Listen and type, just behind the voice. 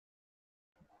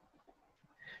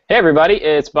Hey everybody,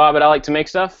 it's Bob at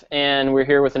ILikeToMakeStuff, and we're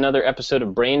here with another episode of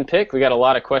BrainPick. We got a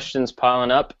lot of questions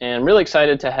piling up, and really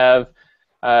excited to have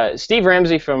Steve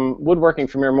Ramsey from Woodworking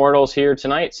for Mere Mortals here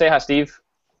tonight. Say hi, Steve.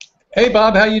 Hey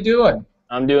Bob, how you doing?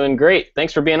 I'm doing great.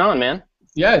 Thanks for being on, man.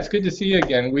 Yeah, it's good to see you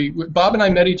again. Bob and I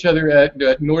met each other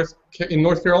at North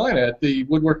Carolina at the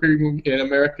Woodworking in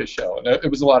America show, and it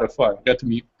was a lot of fun. Got to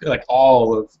meet like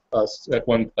all of us at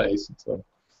one place. So.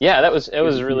 Yeah, it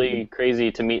was really crazy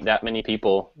to meet that many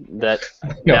people that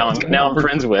now I'm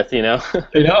friends with, you know.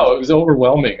 I know, it was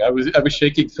overwhelming. I was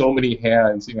shaking so many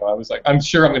hands, you know. I was like, I'm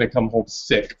sure I'm going to come home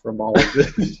sick from all of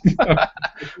this.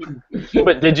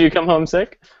 But did you come home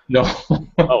sick? No.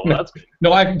 Oh, that's good.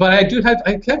 No, I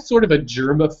have sort of a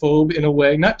germaphobe in a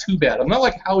way. Not too bad. I'm not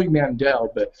like Howie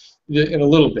Mandel, but in a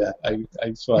little bit. I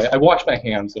wash my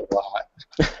hands a lot.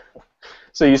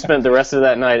 So you spent the rest of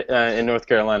that night in North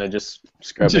Carolina just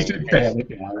scrubbing.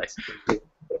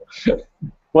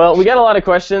 Well, we got a lot of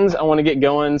questions. I want to get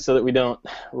going so that we don't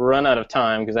run out of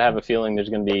time because I have a feeling there's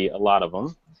going to be a lot of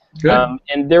them. Good.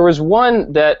 And there was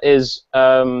one that is,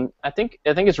 I think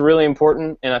it's really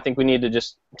important, and I think we need to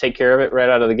just take care of it right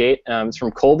out of the gate. It's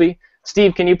from Colby.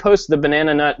 Steve, can you post the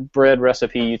banana nut bread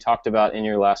recipe you talked about in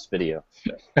your last video?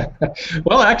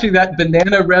 Well, actually, that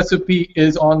banana recipe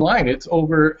is online. It's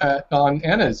over on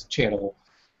Anna's channel,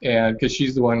 and because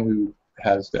she's the one who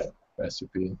has that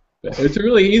recipe. But it's a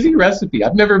really easy recipe.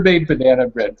 I've never made banana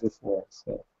bread before.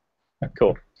 So.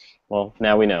 Cool. Well,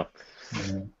 now we know.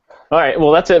 Yeah. All right.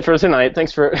 Well, that's it for tonight.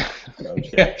 Thanks for.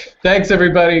 Yeah. Thanks,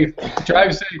 everybody.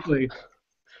 Drive safely.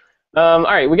 All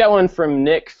right, we got one from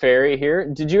Nick Ferry here.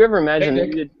 Did you ever imagine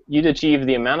that you'd achieve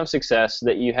the amount of success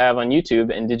that you have on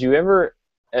YouTube, and did you ever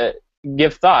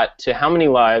give thought to how many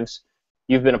lives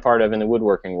you've been a part of in the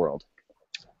woodworking world?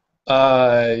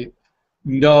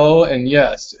 No and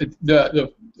yes.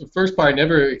 The first part, I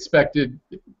never expected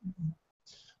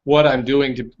what I'm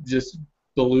doing to just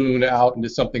balloon out into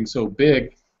something so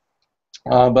big.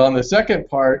 But on the second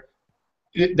part,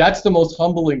 that's the most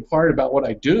humbling part about what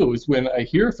I do is when I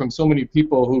hear from so many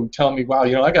people who tell me, wow,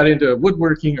 you know, I got into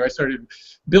woodworking or I started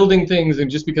building things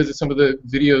and just because of some of the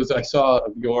videos I saw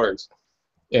of yours.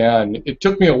 And it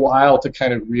took me a while to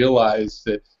kind of realize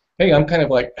that, hey, I'm kind of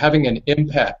like having an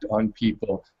impact on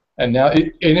people. And now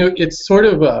it's sort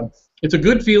of it's a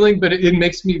good feeling, but it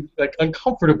makes me like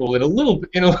uncomfortable in a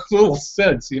little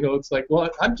sense. You know, it's like, well,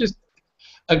 I'm just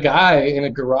a guy in a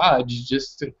garage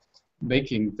just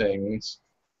making things.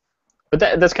 But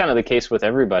that's kind of the case with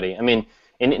everybody. I mean,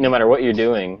 no matter what you're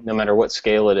doing, no matter what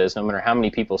scale it is, no matter how many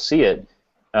people see it,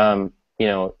 you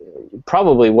know,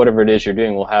 probably whatever it is you're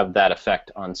doing will have that effect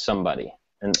on somebody,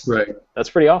 and right. That's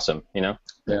pretty awesome, you know.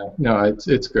 Yeah, no,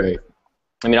 it's great.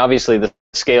 I mean, obviously the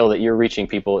scale that you're reaching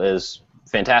people is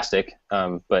fantastic,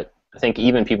 but I think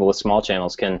even people with small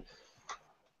channels can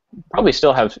probably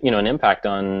still have, you know, an impact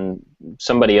on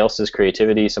somebody else's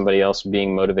creativity, somebody else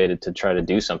being motivated to try to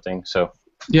do something. So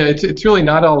yeah, it's really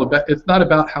not all about. It's not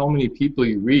about how many people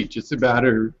you reach. It's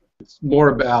more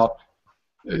about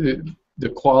the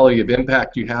quality of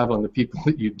impact you have on the people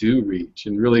that you do reach,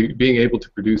 and really being able to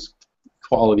produce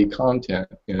quality content.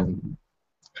 And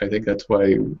I think that's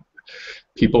why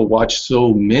people watch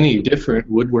so many different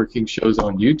woodworking shows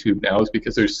on YouTube now, is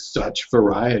because there's such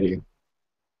variety.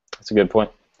 That's a good point.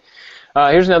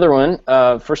 Here's another one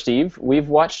for Steve. We've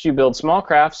watched you build small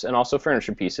crafts and also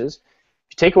furniture pieces.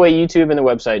 If you take away YouTube and the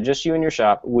website, just you and your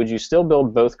shop, would you still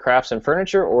build both crafts and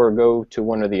furniture, or go to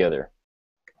one or the other?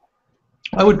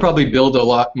 I would probably build a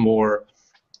lot more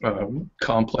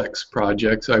complex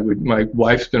projects. My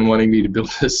wife's been wanting me to build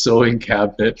a sewing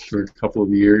cabinet for a couple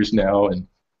of years now, and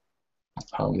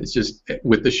it's just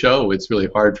with the show, it's really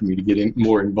hard for me to get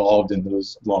more involved in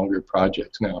those longer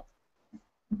projects now.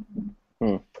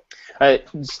 Do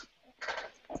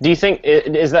you think,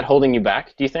 is that holding you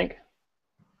back, do you think?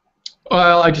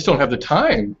 Well, I just don't have the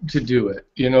time to do it,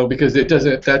 you know, because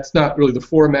that's not really the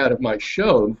format of my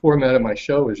show. The format of my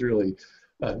show is really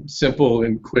simple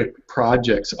and quick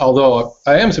projects, although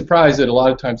I am surprised that a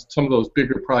lot of times some of those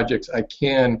bigger projects I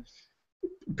can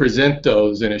present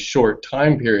those in a short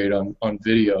time period on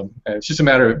video. And it's just a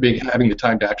matter of having the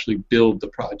time to actually build the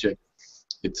project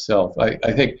itself.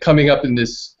 I think coming up in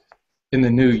the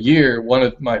new year, one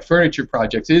of my furniture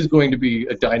projects is going to be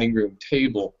a dining room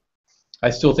table. I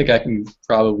still think I can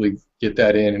probably get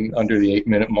that in under the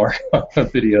 8-minute mark on a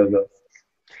video, though.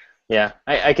 Yeah,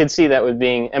 I could see that with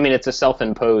being. I mean, it's a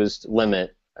self-imposed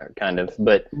limit, kind of,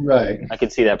 but right. I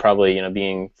could see that probably, you know,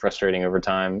 being frustrating over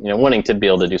time. You know, wanting to be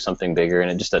able to do something bigger,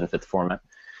 and it just doesn't fit the format.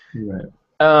 Right.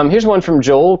 Here's one from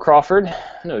Joel Crawford.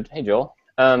 No, hey Joel.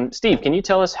 Steve, can you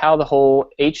tell us how the whole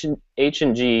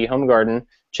H&G home garden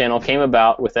channel came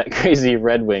about with that crazy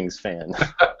Red Wings fan.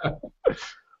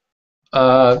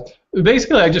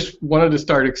 Basically, I just wanted to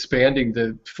start expanding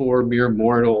the For Mere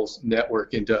Mortals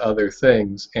network into other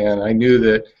things, and I knew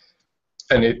that,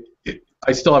 and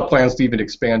I still have plans to even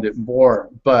expand it more,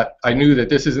 but I knew that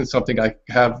this isn't something I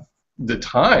have the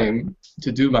time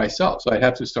to do myself, so I'd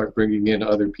have to start bringing in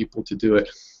other people to do it.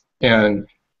 And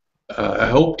I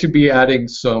hope to be adding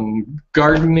some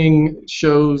gardening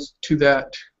shows to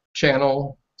that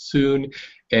channel soon,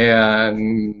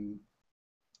 and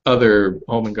other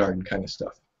home and garden kind of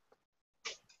stuff.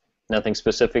 Nothing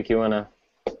specific you want to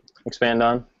expand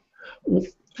on?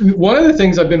 One of the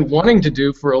things I've been wanting to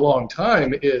do for a long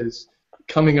time is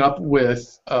coming up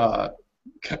with a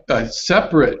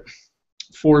separate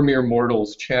For Mere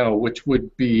Mortals channel, which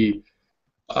would be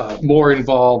more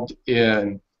involved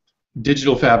in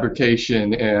digital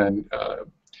fabrication and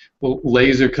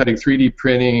laser cutting, 3D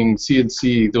printing,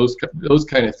 CNC, those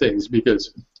kind of things,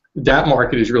 because that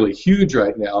market is really huge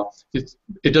right now.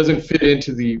 It doesn't fit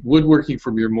into the Woodworking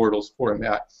for Mere Mortals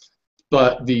format,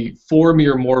 but the For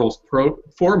Mere Mortals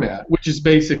format, which is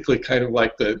basically kind of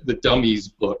like the dummies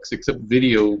books, except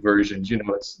video versions. You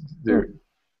know, they're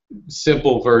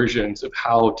simple versions of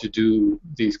how to do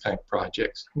these kind of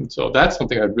projects. And so that's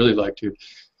something I'd really like to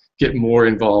get more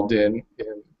involved in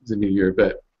the new year.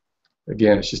 But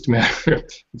again, it's just a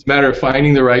matter of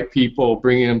finding the right people,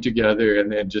 bringing them together,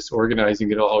 and then just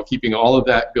organizing it all, keeping all of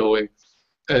that going,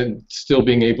 and still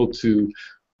being able to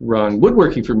run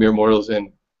Woodworking for Mere Mortals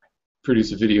and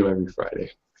produce a video every Friday.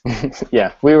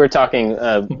 Yeah, we were talking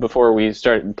before we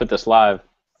put this live,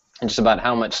 and just about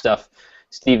how much stuff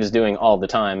Steve is doing all the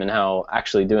time, and how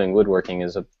actually doing woodworking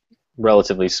is a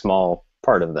relatively small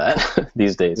part of that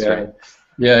these days, Yeah. right?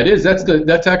 Yeah, it is.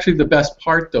 That's actually the best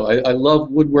part, though. I love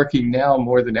woodworking now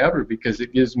more than ever because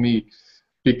it gives me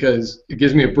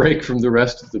a break from the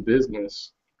rest of the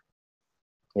business.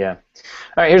 Yeah.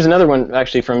 All right, here's another one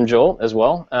actually from Joel as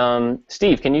well.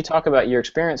 Steve, can you talk about your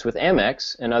experience with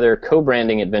Amex and other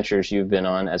co-branding adventures you've been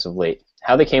on as of late,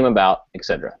 how they came about,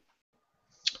 etc.?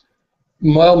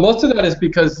 Well, most of that is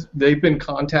because they've been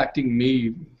contacting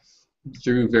me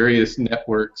through various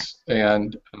networks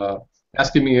and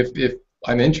asking me if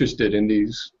I'm interested in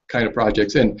these kind of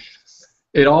projects, and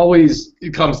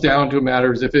it comes down to a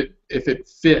matter of if it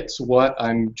fits what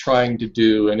I'm trying to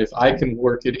do, and if I can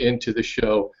work it into the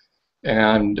show.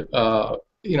 And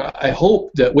you know, I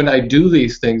hope that when I do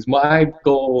these things, my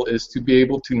goal is to be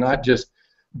able to not just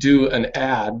do an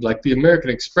ad like the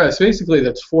American Express. Basically,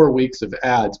 that's 4 weeks of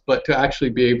ads, but to actually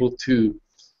be able to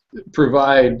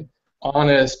provide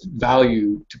honest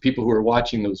value to people who are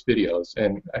watching those videos.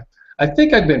 And I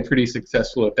think I've been pretty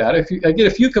successful at that. I get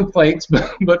a few complaints,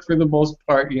 but for the most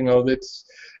part, you know, that's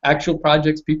actual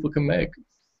projects people can make.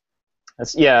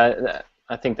 Yeah,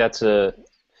 I think that's a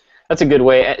good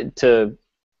way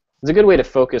to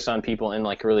focus on people and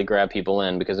like really grab people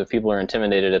in, because if people are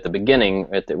intimidated at the beginning,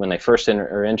 when they first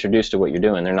are introduced to what you're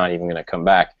doing, they're not even going to come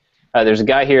back. There's a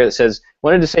guy here that says,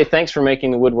 wanted to say thanks for making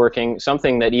the woodworking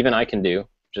something that even I can do,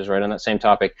 which is right on that same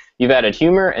topic. You've added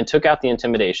humor and took out the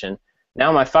intimidation. Now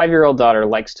my 5-year-old daughter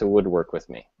likes to woodwork with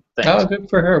me. Thanks. Oh, good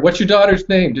for her. What's your daughter's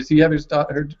name? Does he have her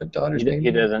daughter's name?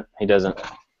 He doesn't.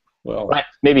 Well,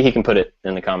 maybe he can put it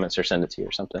in the comments or send it to you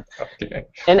or something. Okay.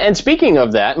 And speaking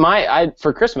of that,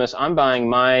 for Christmas I'm buying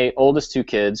my oldest 2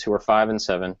 kids, who are 5 and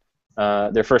 7,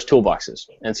 their first toolboxes.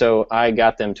 And so I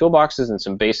got them toolboxes and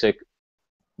some basic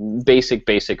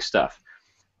stuff.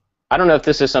 I don't know if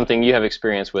this is something you have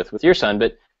experience with your son,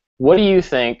 but what do you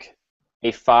think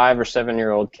a 5 or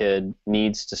 7-year-old kid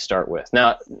needs to start with?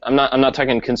 Now, I'm not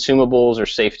talking consumables or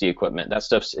safety equipment. That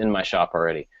stuff's in my shop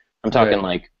already. I'm talking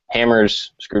like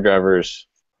hammers, screwdrivers.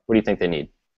 What do you think they need?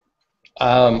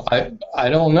 I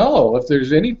don't know if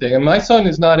there's anything. And my son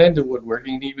is not into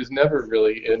woodworking. He was never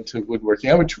really into woodworking.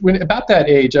 About that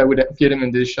age, I would get him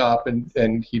into the shop,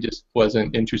 and he just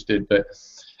wasn't interested. But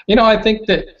you know, I think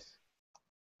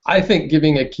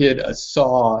giving a kid a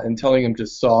saw and telling him to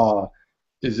saw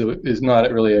is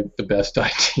not really the best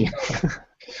idea.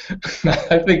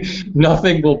 I think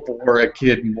nothing will bore a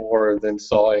kid more than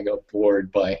sawing a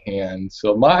board by hand.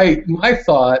 So my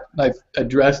thought, I've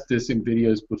addressed this in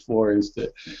videos before, is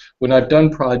that when I've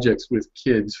done projects with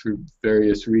kids for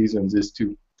various reasons, is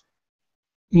to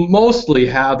mostly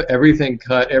have everything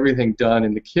cut, everything done,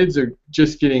 and the kids are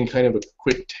just getting kind of a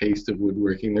quick taste of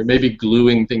woodworking. They're maybe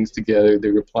gluing things together,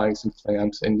 they're applying some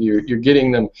clamps, and you're getting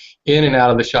them in and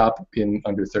out of the shop in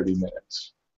under 30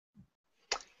 minutes.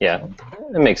 Yeah,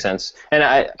 that makes sense. And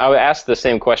I asked the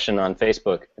same question on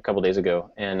Facebook a couple days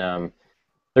ago, and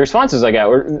the responses I got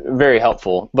were very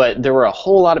helpful, but there were a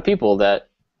whole lot of people that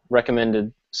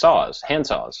recommended saws, hand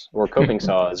saws, or coping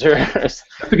saws, or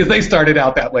because they started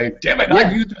out that way. Damn it! Yeah.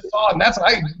 I've used a saw, and that's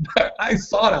I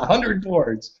sawed 100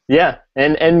 boards. yeah,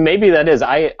 and maybe that is.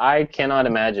 I cannot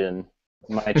imagine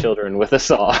my children with a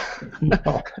saw.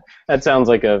 No. That sounds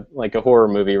like a horror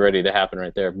movie ready to happen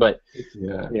right there. But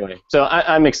Yeah. anyway, so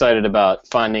I'm excited about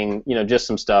finding just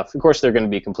some stuff. Of course, they're going to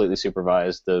be completely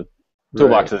supervised. The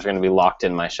toolboxes are going to be locked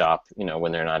in my shop,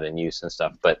 when they're not in use and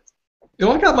stuff. But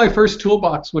I got my first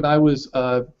toolbox when I was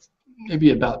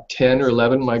maybe about 10 or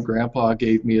 11. My grandpa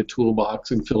gave me a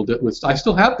toolbox and filled it with. I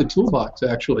still have the toolbox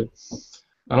actually.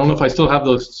 I don't know if I still have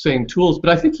those same tools, but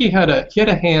I think he had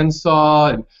a hand saw,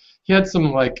 and he had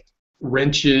some like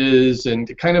wrenches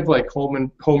and kind of like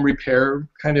home repair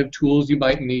kind of tools you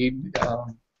might need.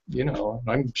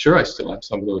 I'm sure I still have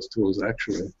some of those tools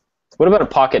actually. What about a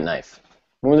pocket knife?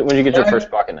 When did you get your first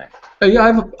pocket knife?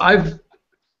 Yeah, I've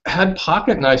had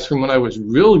pocket knives from when I was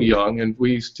real young, and I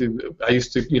used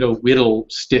to whittle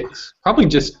sticks, probably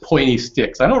just pointy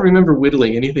sticks. I don't remember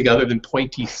whittling anything other than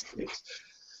pointy sticks.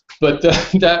 But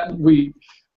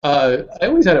I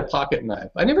always had a pocket knife.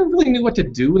 I never really knew what to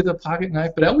do with a pocket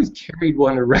knife, but I always carried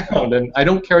one around, and I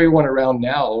don't carry one around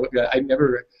now. I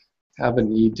never have a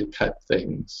need to cut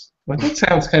things. Well, that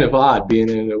sounds kind of odd, being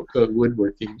in a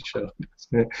woodworking show.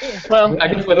 Well, I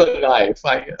guess with a knife,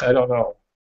 I don't know.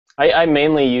 I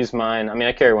mainly use mine. I mean,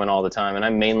 I carry one all the time, and I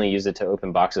mainly use it to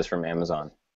open boxes from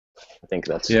Amazon. I think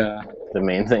that's the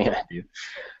main thing I do.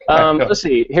 Let's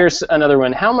see. Here's another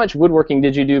one. How much woodworking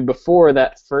did you do before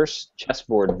that first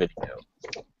chessboard video?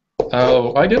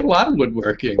 Oh, I did a lot of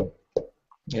woodworking.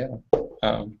 Yeah,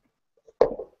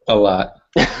 a lot.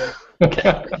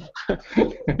 Okay.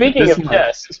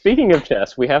 Speaking of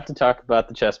chess, we have to talk about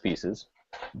the chess pieces.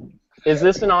 Is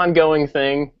this an ongoing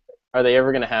thing? Are they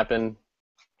ever going to happen?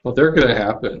 Well, they're going to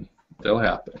happen. They'll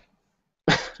happen.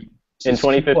 In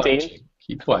 2015?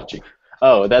 Keep watching.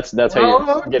 Oh, that's how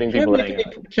you're getting people to hang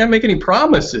out. Can't make any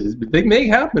promises, but they may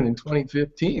happen in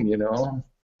 2015,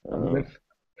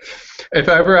 If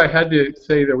ever I had to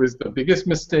say there was the biggest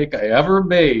mistake I ever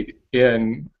made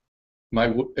in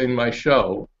my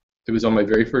show, it was on my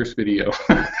very first video.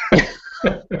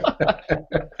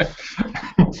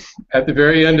 At the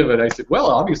very end of it, I said,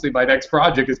 well, obviously my next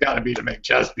project has got to be to make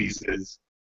chess pieces.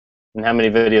 And how many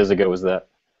videos ago was that?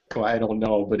 Well, I don't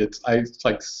know, but it's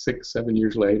like 6-7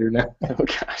 years later now. Oh,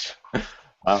 gosh.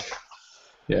 Wow.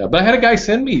 Yeah, but I had a guy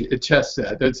send me a chess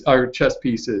set, our chess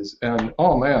pieces, and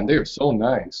oh man, they are so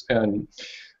nice. And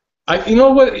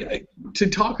to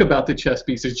talk about the chess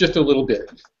pieces just a little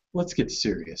bit, let's get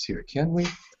serious here, can we?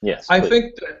 Yes. I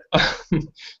think that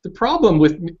the problem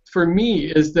for me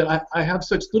is that I have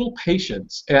such little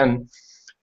patience, and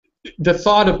the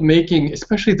thought of making,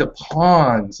 especially the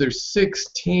pawns, there's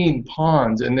 16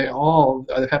 pawns, and they all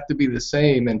have to be the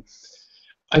same, and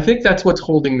I think that's what's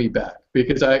holding me back,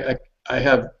 because I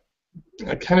have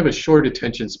a kind of a short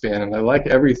attention span, and I like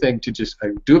everything to just I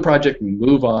do a project and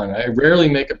move on. I rarely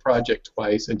make a project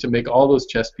twice, and to make all those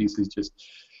chess pieces, just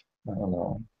I don't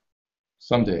know.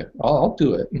 Someday I'll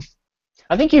do it.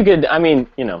 I think you could. I mean,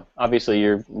 obviously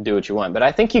you do what you want, but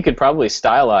I think you could probably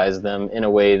stylize them in a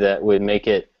way that would make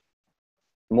it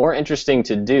more interesting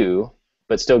to do,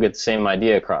 but still get the same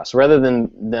idea across. Rather than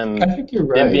them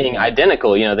being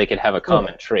identical, they could have a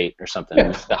common trait or something,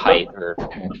 the height or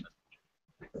something.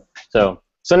 So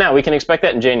now we can expect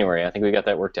that in January. I think we got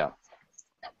that worked out.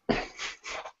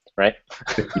 Right?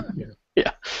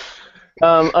 Yeah.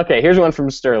 Okay, here's one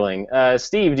from Sterling.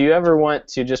 Steve, do you ever want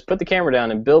to just put the camera down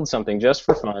and build something just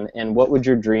for fun, and what would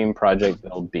your dream project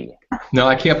build be? No,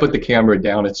 I can't put the camera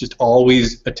down. It's just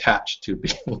always attached to me.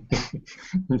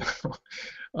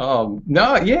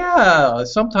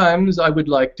 Sometimes I would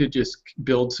like to just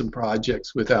build some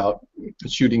projects without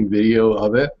shooting video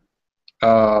of it.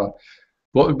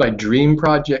 What would my dream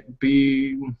project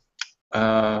be?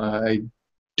 I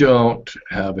don't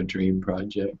have a dream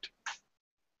project.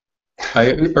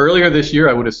 Earlier this year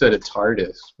I would have said a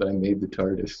TARDIS, but I made the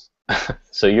TARDIS.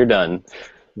 So you're done.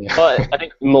 Yeah. Well, I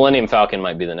think Millennium Falcon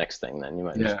might be the next thing then. You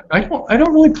might. Yeah, I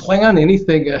don't really plan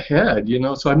anything ahead,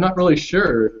 so I'm not really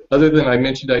sure. Other than I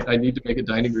mentioned I need to make a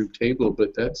dining room table,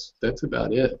 but that's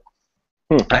about it.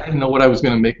 I didn't know what I was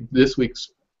going to make this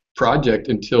week's project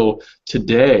until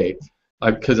today,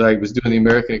 because I was doing the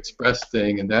American Express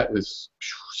thing, and that was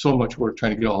so much work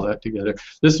trying to get all that together.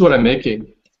 This is what I'm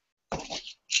making.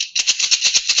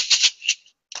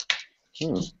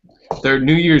 They're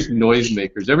New Year's noise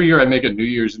makers. Every year I make a New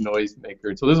Year's noise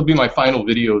maker. So this will be my final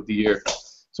video of the year.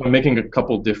 So I'm making a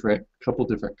couple different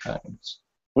kinds.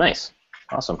 Nice.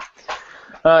 Awesome.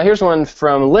 Here's one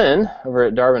from Lynn over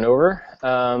at Darwin Over.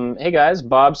 Hey guys,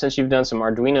 Bob, since you've done some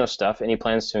Arduino stuff, any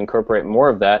plans to incorporate more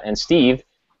of that? And Steve,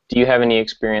 do you have any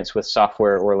experience with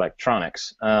software or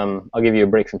electronics? I'll give you a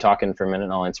break from talking for a minute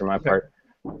and I'll answer my part.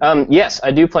 Yes,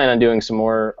 I do plan on doing some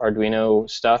more Arduino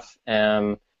stuff.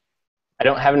 I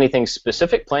don't have anything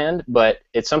specific planned, but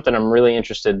it's something I'm really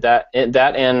interested in.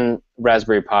 That and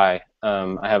Raspberry Pi.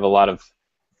 I have a lot of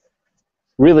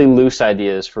really loose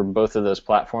ideas for both of those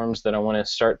platforms that I want to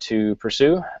start to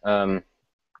pursue.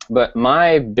 But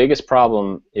my biggest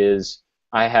problem is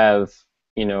I have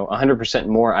 100%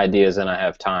 more ideas than I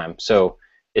have time. So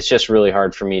it's just really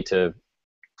hard for me to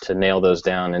nail those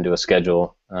down into a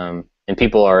schedule. And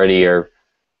people already are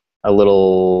a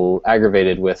little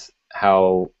aggravated with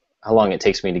how long it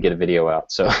takes me to get a video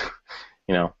out. So,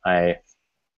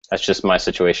 that's just my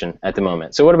situation at the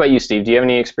moment. So what about you, Steve? Do you have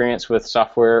any experience with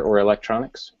software or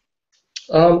electronics?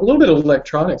 A little bit of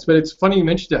electronics, but it's funny you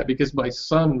mentioned that because my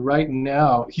son right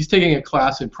now, he's taking a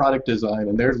class in product design,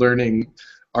 and they're learning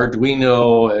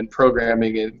Arduino and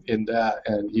programming in that,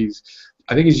 and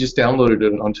I think he's just downloaded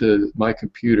it onto my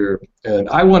computer, and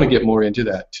I want to get more into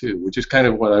that too, which is kind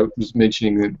of what I was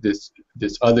mentioning, this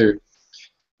other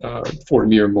For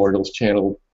Mere Mortals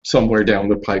channel somewhere down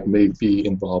the pipe may be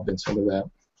involved in some of that.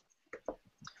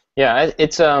 Yeah,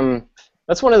 it's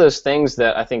that's one of those things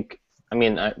that I think,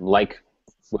 I like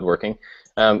woodworking,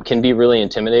 can be really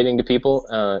intimidating to people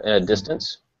at a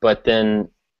distance, but then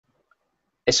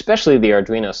especially the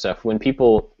Arduino stuff, when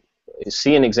people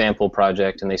see an example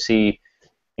project and they see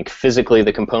physically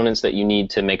the components that you need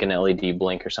to make an LED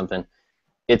blink or something,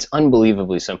 it's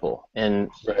unbelievably simple, and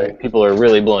people are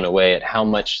really blown away at how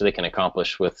much they can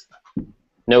accomplish with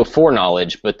no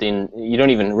foreknowledge, but then you don't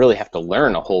even really have to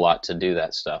learn a whole lot to do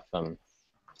that stuff.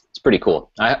 It's pretty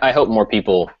cool. I hope more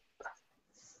people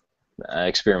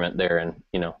experiment there and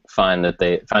find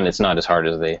it's not as hard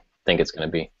as they think it's going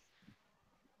to be.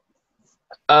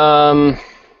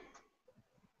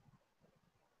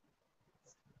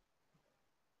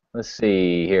 Let's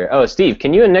see here. Oh, Steve,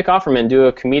 can you and Nick Offerman do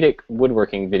a comedic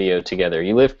woodworking video together?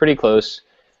 You live pretty close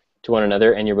to one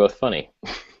another, and you're both funny.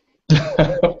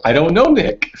 I don't know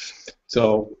Nick,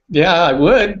 so yeah, I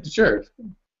would, sure.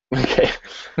 Okay.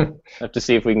 I have to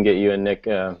see if we can get you and Nick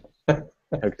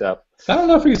hooked up. I don't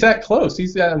know if he's that close. I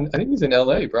think he's in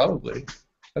LA, probably.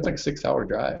 That's like a 6-hour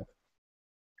drive.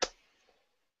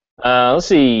 Let's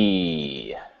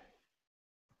see.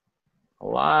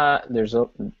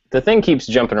 The thing keeps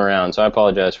jumping around, so I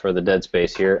apologize for the dead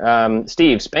space here.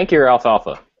 Steve, Spanky or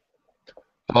Alfalfa?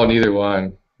 Oh, neither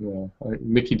one. Yeah.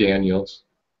 Mickey Daniels.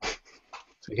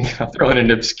 So I'll throw in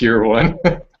an obscure one.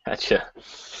 Gotcha.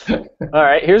 All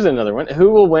right, here's another one. Who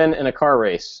will win in a car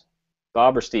race,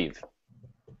 Bob or Steve?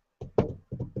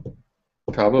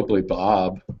 Probably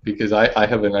Bob, because I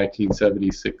have a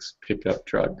 1976 pickup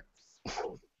truck.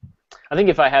 I think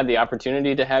if I had the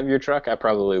opportunity to have your truck, I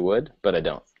probably would, but I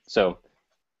don't. So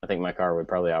I think my car would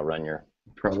probably outrun your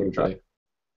truck.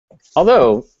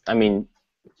 Although,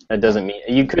 that doesn't mean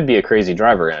you could be a crazy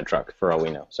driver in a truck, for all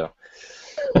we know. So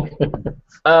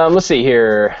let's see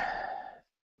here.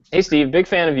 Hey, Steve, big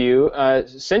fan of you.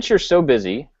 Since you're so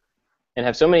busy and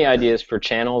have so many ideas for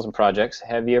channels and projects,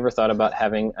 have you ever thought about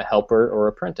having a helper or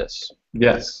apprentice?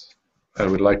 Yes, I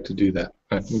would like to do that.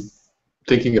 I'm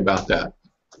thinking about that.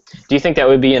 Do you think that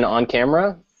would be an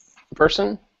on-camera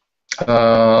person?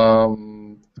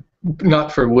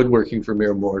 Not for Woodworking for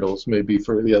Mere Mortals, maybe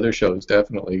for the other shows,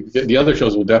 definitely. The other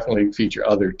shows will definitely feature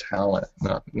other talent,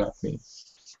 not me.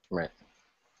 Right.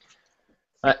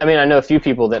 I know a few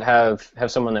people that have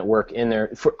someone that work in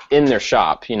their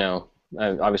shop,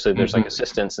 obviously there's like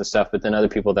assistants and stuff, but then other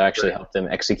people that actually help them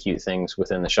execute things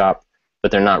within the shop,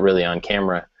 but they're not really on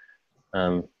camera.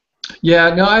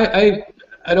 Yeah, no,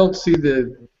 I don't see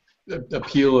the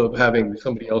appeal of having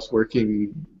somebody else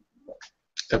working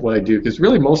at what I do, because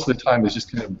really most of the time it's just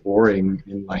kind of boring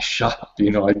in my shop.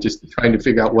 I just trying to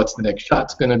figure out what's the next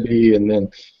shot's going to be and then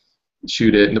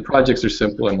shoot it. And the projects are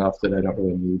simple enough that I don't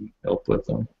really need help with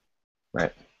them.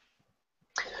 Right.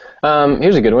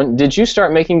 Here's a good one. Did you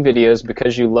start making videos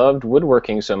because you loved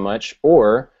woodworking so much,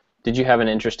 or did you have an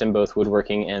interest in both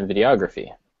woodworking and videography?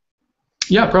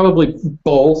 Yeah, probably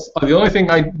both. The only thing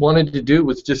I wanted to do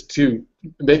was just to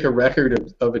make a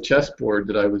record of a chessboard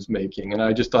that I was making, and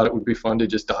I just thought it would be fun to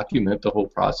just document the whole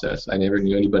process. I never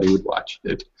knew anybody would watch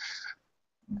it.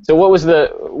 So what was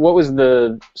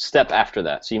the step after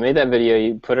that? So you made that video,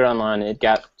 you put it online, it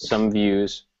got some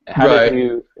views.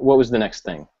 What was the next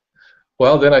thing?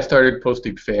 Well, then I started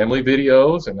posting family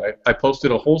videos, and I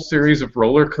posted a whole series of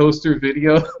roller coaster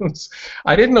videos.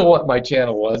 I didn't know what my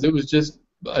channel was. It was just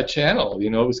a channel. You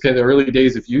know, it was kind of the early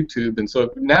days of YouTube, and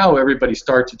so now everybody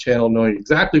starts a channel knowing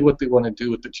exactly what they want to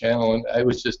do with the channel, and it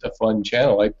was just a fun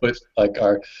channel. I put like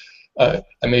I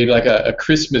made like a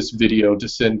Christmas video to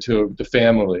send to the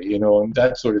family, you know, and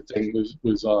that sort of thing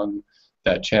was on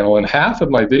that channel. And half of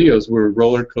my videos were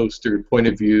roller coaster point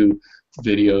of view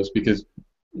videos because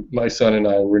my son and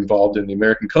I were involved in the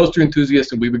American Coaster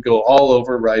Enthusiast, and we would go all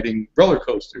over riding roller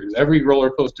coasters, every roller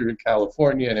coaster in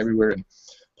California and everywhere, and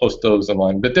post those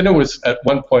online. But then it was at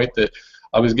one point that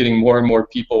I was getting more and more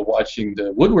people watching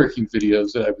the woodworking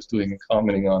videos that I was doing and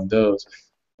commenting on those.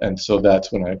 And so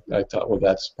that's when I thought, well,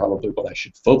 that's probably what I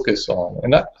should focus on.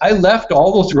 And I left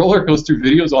all those roller coaster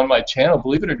videos on my channel,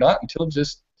 believe it or not, until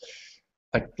just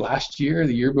like last year,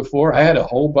 the year before. I had a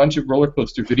whole bunch of roller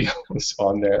coaster videos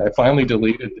on there. I finally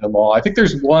deleted them all. I think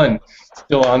there's one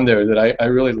still on there that I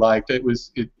really liked.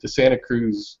 The Santa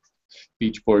Cruz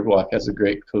Beach Boardwalk has a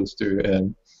great coaster,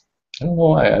 and I don't know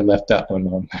why I left that one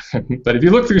on. But if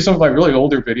you look through some of my really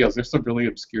older videos, there's some really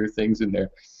obscure things in there.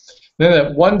 Then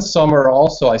that one summer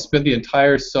also, I spent the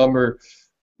entire summer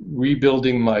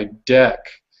rebuilding my deck,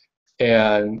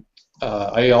 and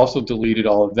I also deleted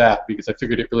all of that because I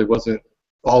figured it really wasn't.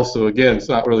 Also, again, it's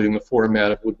not really in the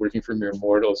format of woodworking for mere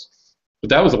mortals.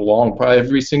 But that was a long, probably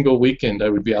every single weekend I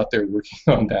would be out there working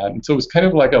on that. And so it was kind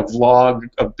of like a vlog,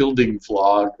 a building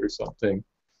vlog or something.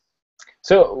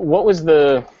 So what was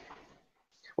the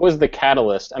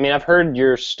catalyst? I mean, I've heard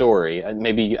your story.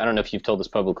 Maybe, I don't know if you've told this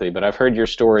publicly, but I've heard your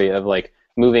story of like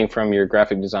moving from your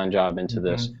graphic design job into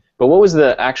this. But what was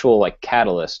the actual like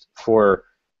catalyst for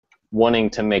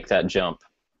wanting to make that jump?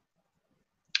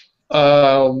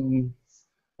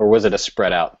 Or was it a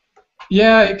spread out?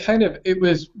 Yeah, it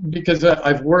was because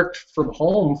I've worked from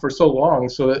home for so long,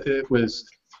 so it was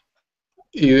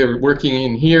either working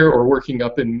in here or working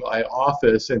up in my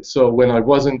office. And so when I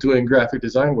wasn't doing graphic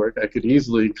design work, I could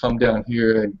easily come down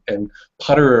here and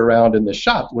putter around in the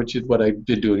shop, which is what I've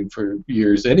been doing for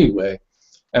years anyway.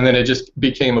 And then it just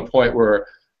became a point where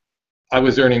I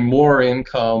was earning more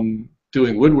income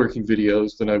doing woodworking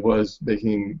videos than I was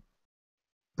making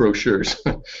brochures.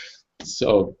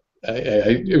 So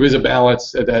it was a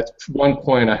balance. At that one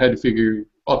point, I had to figure,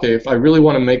 okay, if I really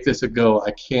want to make this a go,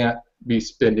 I can't be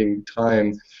spending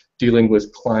time dealing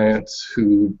with clients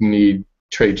who need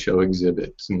trade show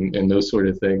exhibits and those sort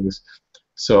of things.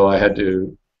 So I had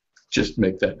to just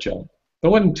make that jump. It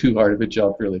wasn't too hard of a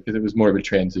jump, really, because it was more of a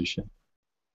transition.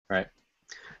 Right.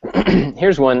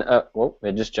 Here's one. Whoa,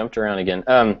 it just jumped around again.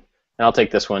 I'll take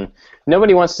this one.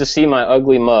 Nobody wants to see my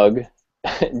ugly mug.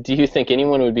 Do you think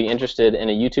anyone would be interested in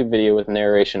a YouTube video with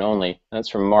narration only? That's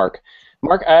from Mark.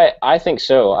 Mark, I think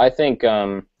so. I think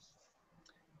I've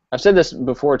said this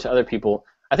before to other people.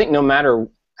 I think no matter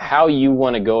how you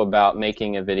want to go about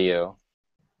making a video,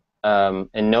 and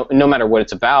no matter what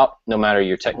it's about, no matter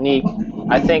your technique,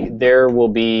 I think there will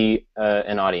be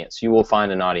an audience. You will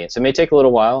find an audience. It may take a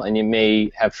little while, and you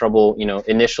may have trouble,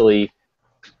 initially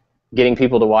getting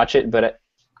people to watch it, but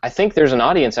I think there's an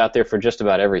audience out there for just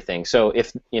about everything. So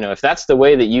if that's the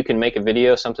way that you can make a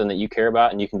video, something that you care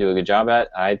about and you can do a good job at,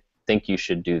 I think you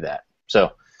should do that.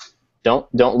 So don't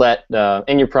let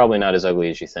and you're probably not as ugly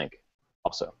as you think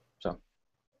also. So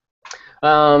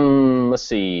let's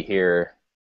see here.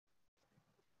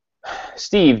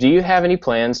 Steve, do you have any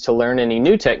plans to learn any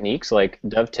new techniques like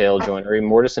dovetail joinery,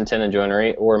 mortise and tenon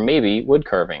joinery, or maybe wood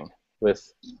carving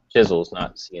with chisels,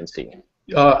 not CNC?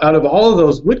 Out of all of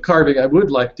those, wood carving I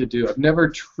would like to do. I've never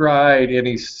tried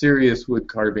any serious wood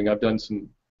carving. I've done some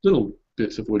little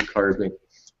bits of wood carving.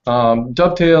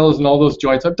 Dovetails and all those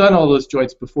joints, I've done all those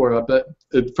joints before, but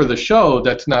for the show,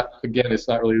 that's not, again, it's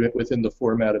not really within the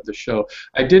format of the show.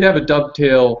 I did have a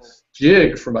dovetail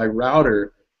jig for my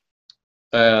router,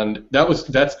 and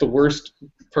that's the worst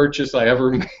purchase I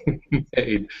ever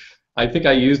made. I think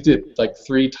I used it like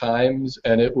 3 times,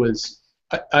 and it was,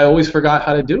 I always forgot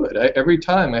how to do it. Every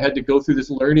time I had to go through this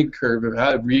learning curve of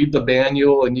how to read the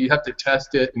manual, and you have to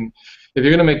test it. And if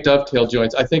you're going to make dovetail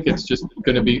joints, I think it's just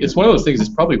going to be, it's one of those things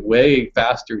that's probably way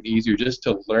faster and easier just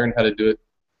to learn how to do it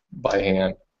by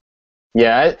hand.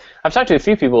 Yeah, I've talked to a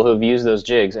few people who have used those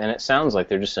jigs, and it sounds like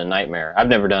they're just a nightmare. I've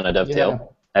never done a dovetail. Yeah.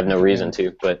 I have no reason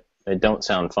to, but they don't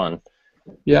sound fun.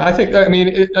 Yeah, I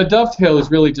mean, a dovetail is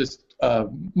really just,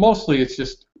 mostly it's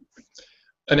just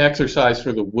an exercise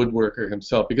for the woodworker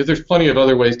himself, because there's plenty of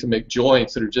other ways to make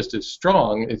joints that are just as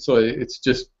strong, and so it's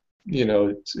just,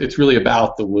 it's really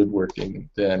about the woodworking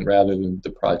then rather than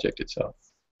the project itself.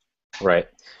 Right.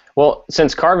 Well,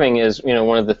 since carving is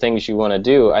one of the things you want to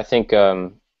do, I think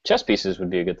chess pieces would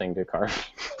be a good thing to carve.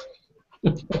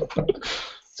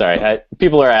 Sorry,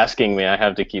 people are asking me. I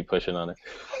have to keep pushing on it.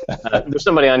 There's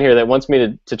somebody on here that wants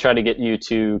me to try to get you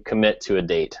to commit to a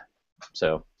date.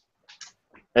 So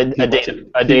a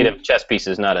date of chess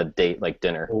pieces, not a date like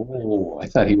dinner. Oh, I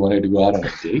thought he wanted to go out on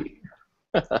a date.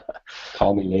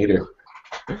 Call me later.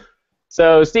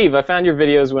 So, Steve, I found your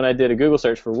videos when I did a Google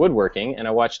search for woodworking, and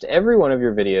I watched every one of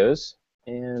your videos,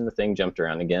 and the thing jumped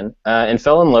around again, and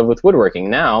fell in love with woodworking.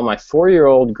 Now, my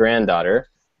 4-year-old granddaughter,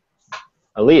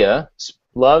 Aaliyah,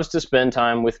 loves to spend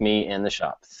time with me in the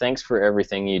shop. Thanks for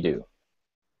everything you do.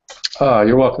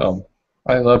 You're welcome.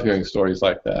 I love hearing stories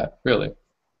like that, really.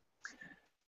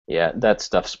 Yeah, that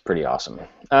stuff's pretty awesome.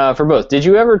 For both, did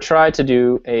you ever try to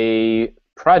do a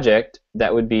project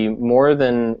that would be more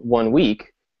than 1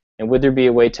 week? And would there be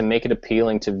a way to make it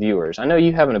appealing to viewers? I know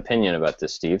you have an opinion about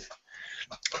this, Steve.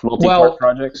 Multi-part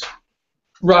projects?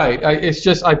 Right. It's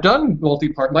just I've done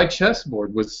multi-part. My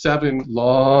chessboard was 7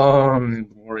 long and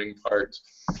boring parts.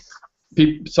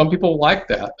 Some people like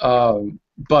that,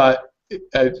 but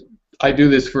I do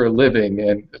this for a living,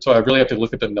 and so I really have to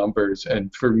look at the numbers.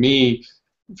 And for me,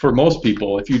 for most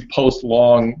people, if you post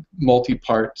long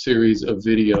multi-part series of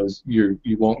videos, you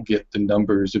won't get the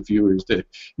numbers of viewers that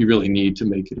you really need to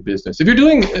make it a business. If you're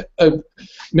doing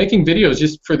making videos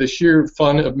just for the sheer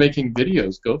fun of making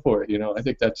videos, go for it. You know, I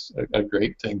think that's a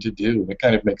great thing to do. It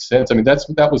kind of makes sense. I mean,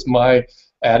 that was my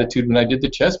attitude when I did the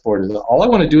chessboard. All I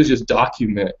want to do is just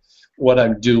document what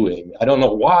I'm doing. I don't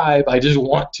know why, but I just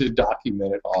want to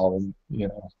document it all, and you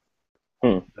know.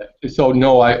 So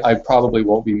no, I probably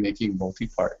won't be making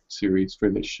multi-part series for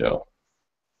this show.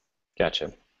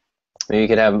 Gotcha. Maybe you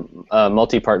could have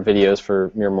multi-part videos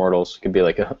for mere mortals. It could be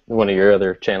like one of your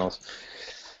other channels.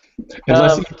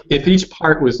 Unless if each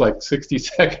part was like 60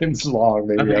 seconds long,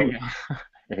 maybe. Okay.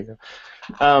 There you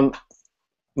go.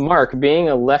 Mark, being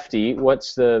a lefty,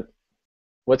 what's the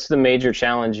major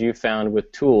challenge you found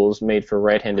with tools made for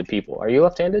right-handed people? Are you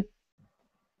left-handed?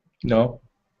 No.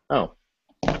 Oh.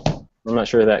 I'm not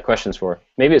sure who that question's for.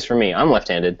 Maybe it's for me. I'm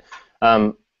left-handed.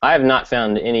 I have not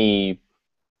found any.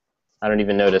 I don't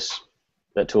even notice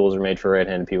that tools are made for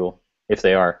right-handed people. If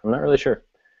they are, I'm not really sure.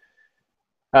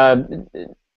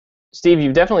 Steve,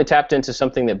 you've definitely tapped into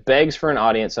something that begs for an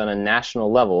audience on a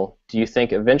national level. Do you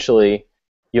think eventually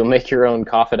you'll make your own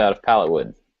coffin out of pallet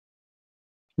wood?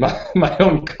 My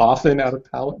own coffin out of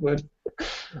pallet wood?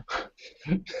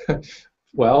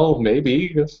 Well,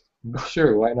 maybe.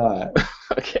 Sure, why not?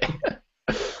 Okay.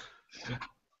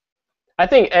 I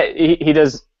think he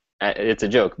does. It's a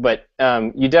joke, but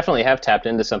you definitely have tapped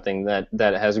into something that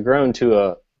has grown to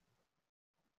a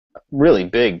really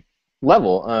big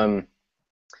level.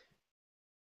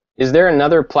 Is there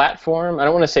another platform? I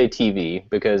don't want to say TV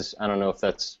because I don't know if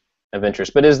that's of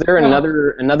interest, but is there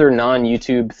another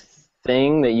non-YouTube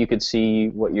thing that you could see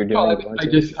what you're doing?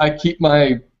 I keep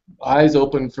my eyes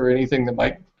open for anything that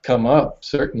might come up.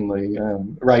 Certainly,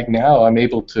 right now I'm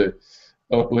able to.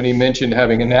 When he mentioned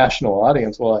having a national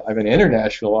audience, well, I have an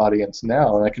international audience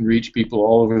now, and I can reach people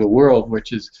all over the world,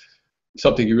 which is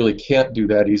something you really can't do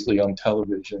that easily on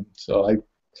television. So I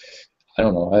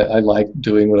don't know. I like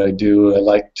doing what I do. I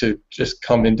like to just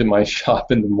come into my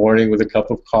shop in the morning with a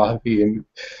cup of coffee and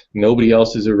nobody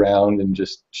else is around and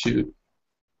just shoot.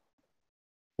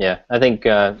 Yeah, I think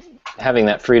having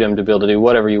that freedom to be able to do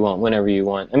whatever you want, whenever you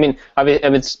want. I mean,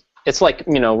 it's like,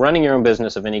 you know, running your own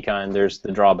business of any kind. There's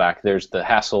the drawback, there's the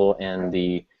hassle and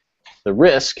the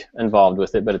risk involved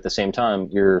with it, but at the same time,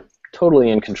 you're totally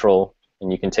in control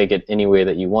and you can take it any way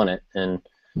that you want it. And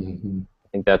I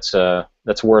think that's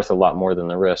worth a lot more than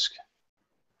the risk.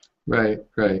 Right.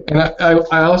 And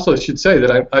I also should say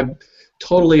that I'm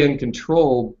totally in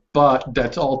control, but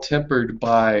that's all tempered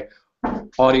by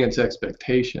audience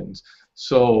expectations.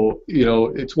 So, you know,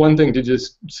 it's one thing to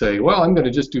just say, well, I'm going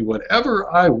to just do whatever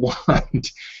I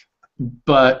want,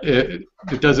 but it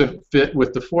doesn't fit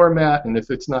with the format, and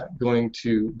if it's not going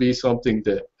to be something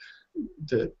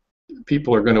that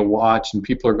people are going to watch and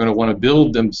people are going to want to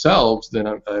build themselves, then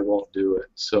I won't do it.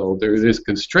 So there's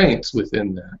constraints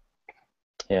within that.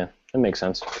 Yeah, that makes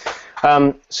sense.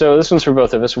 So this one's for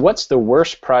both of us. What's the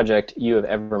worst project you have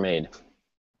ever made?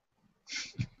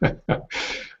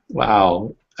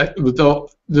 Wow.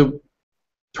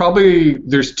 Probably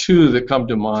there's two that come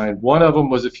to mind. One of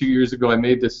them was a few years ago. I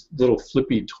made this little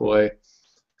flippy toy,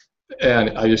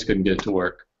 and I just couldn't get it to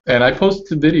work. And I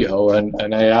posted the video,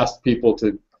 and I asked people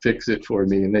to fix it for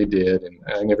me, and they did, and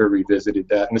I never revisited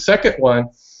that. And the second one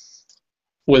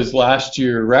was last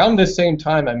year. Around the same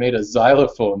time, I made a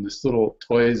xylophone, this little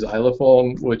toy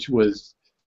xylophone, which was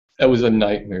a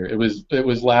nightmare. It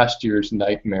was last year's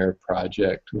nightmare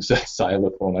project. Was that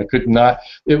xylophone? I could not.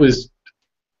 It was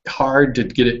hard to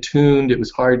get it tuned. It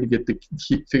was hard to get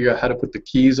figure out how to put the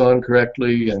keys on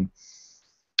correctly, and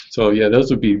so yeah, those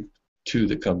would be two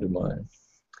that come to mind.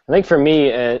 I think for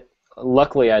me,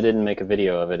 luckily I didn't make a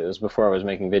video of it. It was before I was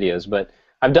making videos, but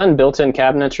I've done built-in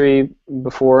cabinetry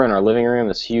before in our living room,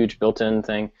 this huge built-in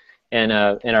thing. And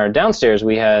in our downstairs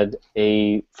we had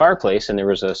a fireplace, and there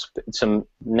was some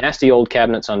nasty old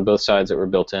cabinets on both sides that were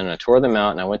built in, and I tore them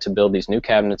out, and I went to build these new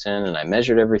cabinets in, and I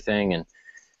measured everything and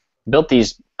built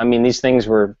these. I mean, these things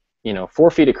were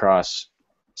 4 feet across,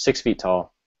 6 feet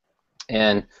tall,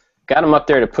 and got them up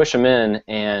there to push them in,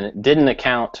 and didn't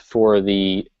account for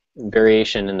the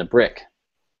variation in the brick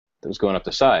that was going up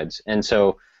the sides. And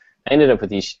so I ended up with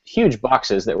these huge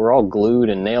boxes that were all glued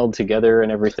and nailed together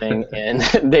and everything, and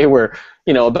they were,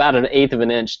 about 1/8 of an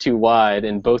inch too wide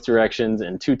in both directions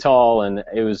and too tall, and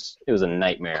it was a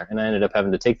nightmare. And I ended up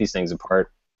having to take these things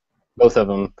apart, both of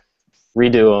them,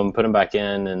 redo them, put them back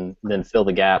in, and then fill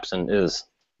the gaps, and it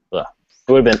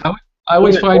would have been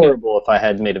horrible if I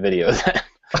had made a video of that.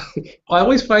 I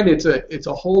always find it's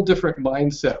a whole different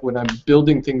mindset when I'm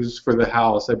building things for the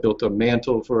house. I built a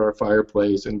mantle for our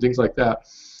fireplace and things like that.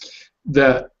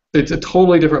 That it's a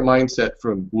totally different mindset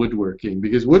from woodworking,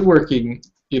 because woodworking,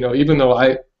 even though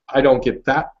I don't get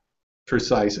that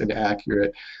precise and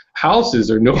accurate, houses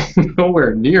are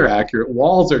nowhere near accurate.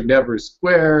 Walls are never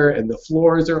square, and the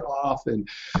floors are off, and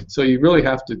so you really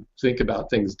have to think about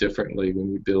things differently when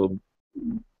you build,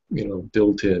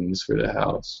 built-ins for the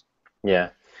house. Yeah.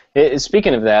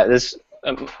 Speaking of that,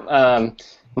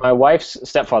 my wife's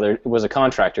stepfather was a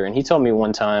contractor, and he told me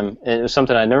one time, and it was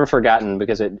something I'd never forgotten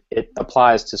because it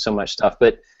applies to so much stuff,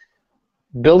 but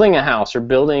building a house or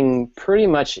building pretty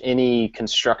much any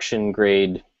construction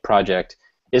grade project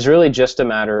is really just a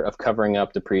matter of covering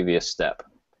up the previous step.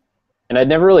 And I'd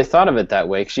never really thought of it that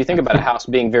way, because you think about a house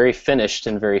being very finished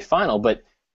and very final, but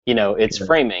it's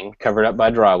framing covered up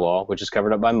by drywall, which is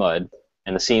covered up by mud,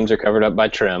 and the seams are covered up by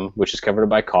trim, which is covered up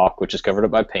by caulk, which is covered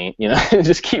up by paint. It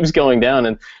just keeps going down,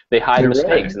 and they hide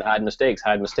mistakes and hide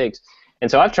mistakes. And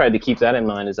so I've tried to keep that in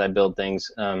mind as I build things.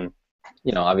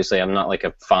 Obviously I'm not like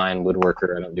a fine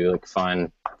woodworker. I don't do like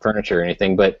fine furniture or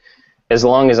anything, but as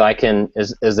long as I can,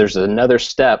 as there's another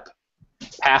step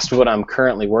past what I'm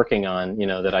currently working on,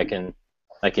 that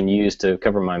I can use to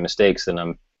cover my mistakes, then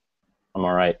I'm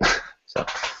all right. So.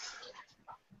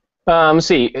 Let's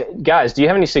see, guys, do you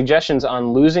have any suggestions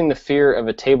on losing the fear of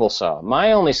a table saw?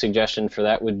 My only suggestion for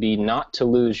that would be not to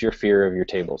lose your fear of your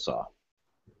table saw.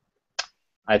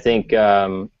 I think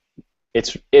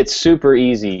it's super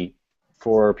easy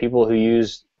for people who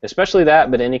use, especially that,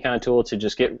 but any kind of tool, to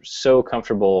just get so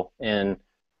comfortable and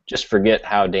just forget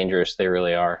how dangerous they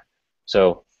really are.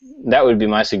 So that would be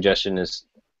my suggestion, is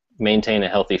maintain a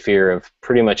healthy fear of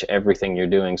pretty much everything you're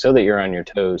doing so that you're on your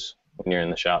toes when you're in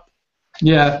the shop.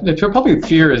 Yeah, probably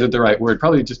fear isn't the right word.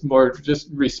 Probably just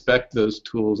respect those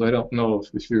tools. I don't know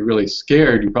if you're really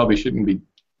scared, you probably shouldn't be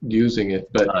using it.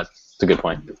 But that's a good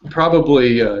point.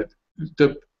 Probably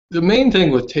the main thing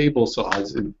with table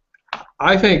saws,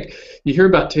 I think you hear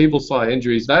about table saw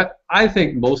injuries. I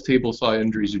think most table saw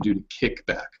injuries are due to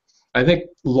kickback. I think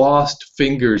lost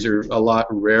fingers are a lot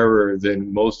rarer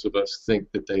than most of us think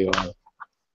that they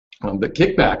are. But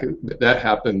kickback, that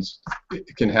happens.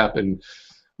 It can happen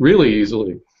really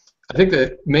easily. I think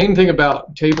the main thing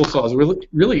about table saws,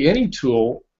 really any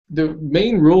tool, the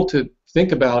main rule to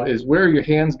think about is where are your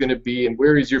hands going to be and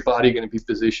where is your body going to be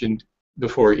positioned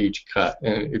before each cut.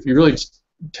 And if you really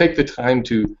take the time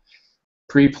to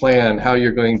pre-plan how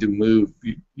you're going to move,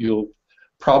 you'll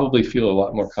probably feel a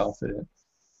lot more confident.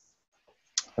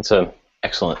 That's an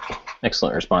excellent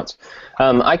response.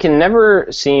 I can never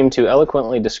seem to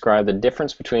eloquently describe the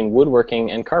difference between woodworking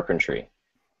and carpentry.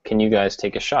 Can you guys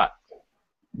take a shot?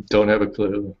 Don't have a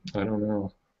clue. I don't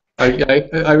know.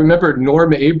 I remember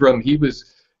Norm Abram.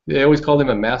 They always called him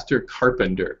a master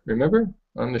carpenter. Remember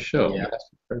on the show, yeah.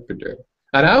 Master carpenter.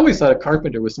 And I always thought a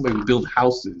carpenter was somebody who built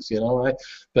houses.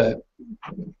 But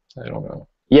I don't know.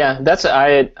 Yeah, that's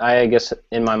I guess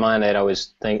in my mind I'd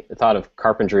always thought of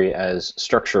carpentry as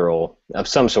structural of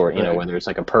some sort. Right. Whether it's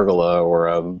like a pergola or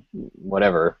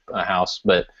a house,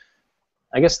 but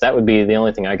I guess that would be the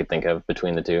only thing I could think of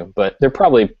between the two, but they're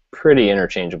probably pretty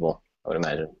interchangeable, I would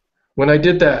imagine. When I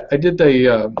did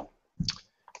the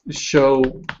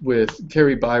show with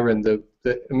Carrie Byron, the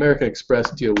American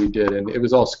Express deal we did, and it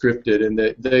was all scripted, and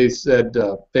they said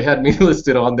they had me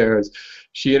listed on there as,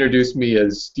 she introduced me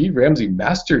as Steve Ramsey,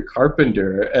 Master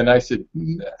Carpenter, and I said,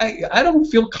 I don't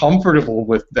feel comfortable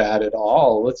with that at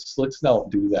all. Let's not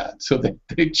do that. So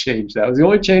they changed that. It was the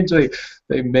only change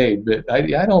they made, but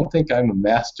I don't think I'm a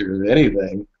master of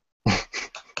anything.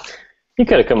 You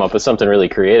could have come up with something really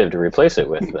creative to replace it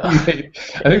with, though. I think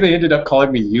they ended up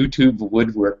calling me YouTube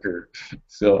Woodworker.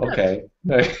 So, okay.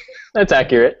 That's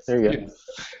accurate. There you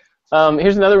go.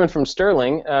 Here's another one from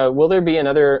Sterling. Will there be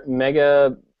another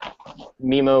Mega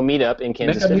Mimo meetup in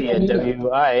Kansas City at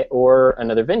WI or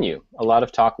another venue? A lot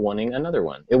of talk wanting another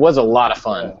one. It was a lot of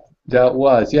fun. That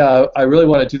was. Yeah, I really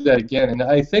want to do that again. And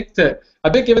I think that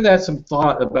I've been giving that some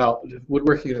thought about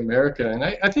Woodworking in America, and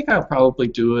I think I'll probably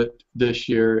do it this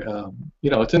year.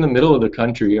 It's in the middle of the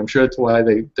country. I'm sure that's why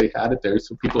they had it there,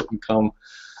 so people can come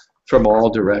from all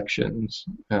directions.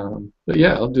 But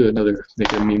yeah, I'll do another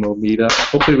Mega Mimo meetup.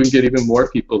 Hopefully we can get even more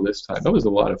people this time. That was a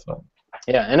lot of fun.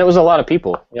 Yeah, and it was a lot of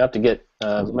people. You have to get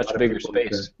much bigger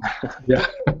space. Yeah.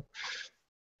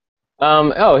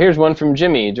 Here's one from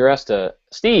Jimmy DeResta.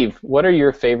 Steve, what are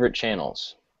your favorite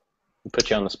channels? I'll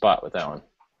put you on the spot with that one.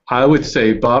 I would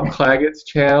say Bob Claggett's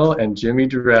channel and Jimmy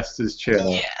DeResta's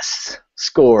channel. Yes,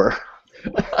 score.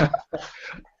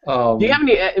 Do you have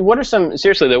any? What are some?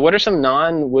 Seriously though, what are some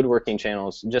non-woodworking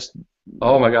channels? Just.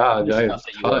 Oh my God, I have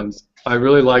tons. I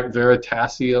really like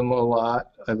Veritasium a lot.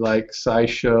 I like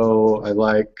SciShow. I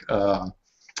like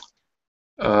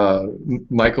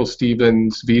Michael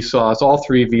Stevens, Vsauce. All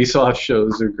three Vsauce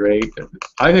shows are great.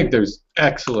 I think there's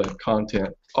excellent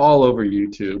content all over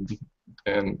YouTube,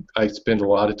 and I spend a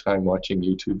lot of time watching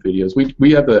YouTube videos.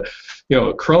 We have a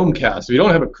Chromecast. If you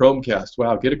don't have a Chromecast,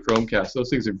 wow, get a Chromecast.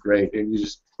 Those things are great, and you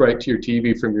just right to your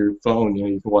TV from your phone.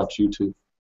 You can watch YouTube.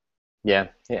 Yeah.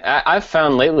 I've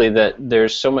found lately that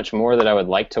there's so much more that I would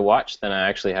like to watch than I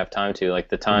actually have time to. Like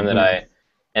the time that I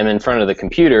am in front of the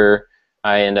computer,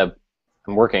 I'm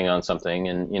working on something,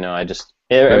 and I just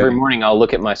every morning I'll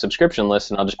look at my subscription list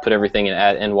and I'll just put everything in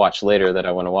and watch later that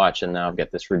I want to watch, and now I've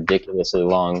got this ridiculously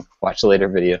long watch later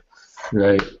video.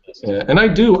 Right. Yeah. And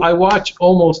I watch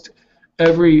almost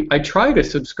every. I try to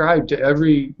subscribe to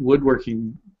every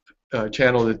woodworking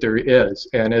channel that there is,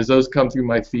 and as those come through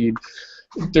my feed.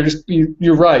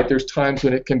 You're right. There's times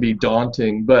when it can be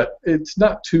daunting, but it's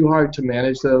not too hard to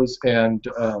manage those. And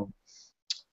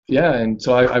and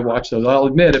so I watch those. I'll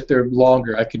admit, if they're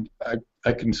longer, I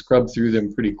can scrub through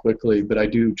them pretty quickly. But I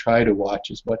do try to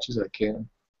watch as much as I can.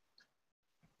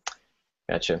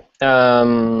 Gotcha.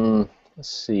 Let's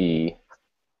see.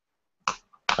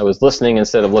 I was listening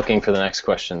instead of looking for the next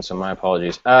question, so my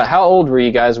apologies. How old were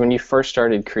you guys when you first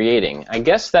started creating? I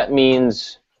guess that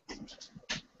means.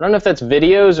 I don't know if that's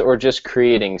videos or just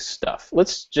creating stuff.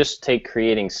 Let's just take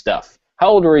creating stuff. How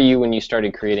old were you when you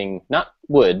started creating, not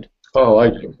wood?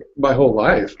 Oh, my whole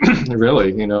life,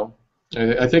 really,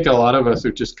 I think a lot of us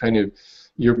are just kind of,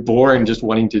 you're born just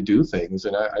wanting to do things.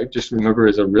 And I just remember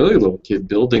as a really little kid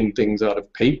building things out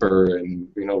of paper and,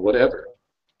 whatever.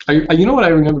 What I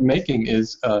remember making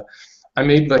is I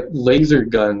made like laser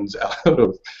guns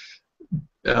out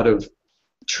of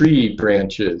tree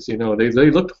branches. They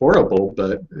looked horrible,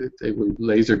 but they were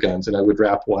laser guns, and I would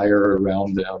wrap wire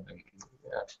around them. And,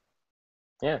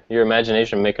 yeah, your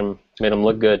imagination made them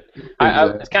look good.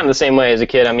 It's kind of the same way as a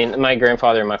kid. I mean, my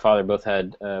grandfather and my father both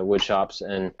had wood shops,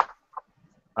 and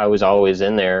I was always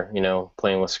in there,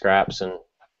 playing with scraps, and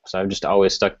so I've just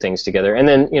always stuck things together. And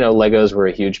then, Legos were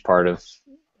a huge part of.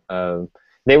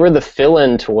 They were the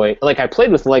fill-in toy. Like, I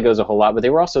played with Legos a whole lot, but they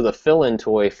were also the fill-in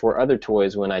toy for other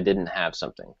toys when I didn't have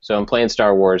something. So I'm playing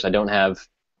Star Wars. I don't have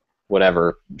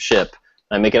whatever ship.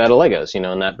 I make it out of Legos,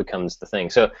 and that becomes the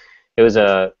thing. So it's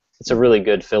a really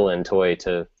good fill-in toy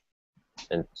and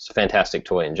it's a fantastic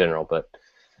toy in general. But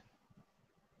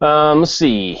let's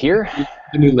see here.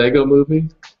 The new Lego movie?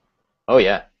 Oh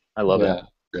yeah, I love it. Yeah,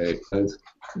 great. It's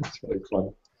really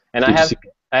fun. And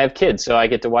I have kids, so I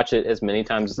get to watch it as many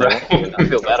times as I want to, and I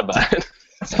feel bad about it.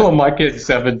 So my kid's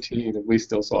 17, and we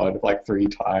still saw it like 3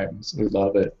 times. We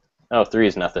love it. Oh, 3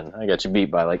 is nothing. I got you beat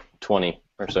by like 20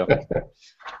 or so.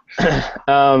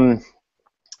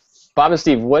 Bob and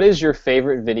Steve, what is your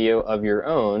favorite video of your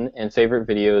own and favorite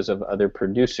videos of other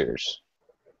producers?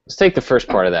 Let's take the first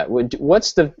part of that.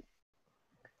 What's the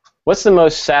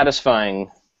most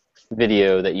satisfying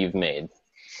video that you've made?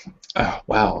 Oh,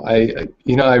 wow, I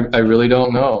really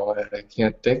don't know. I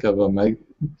can't think of them.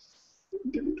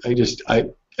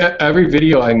 Every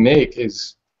video I make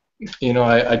is,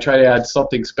 I try to add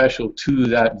something special to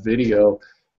that video,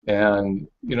 and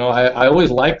I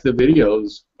always like the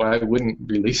videos, but I wouldn't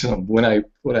release them when I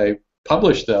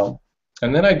publish them,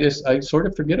 and then I sort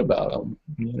of forget about them.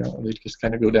 They just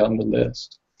kind of go down the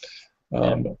list.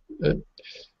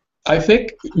 I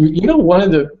think, one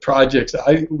of the projects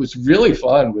was really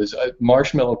fun was a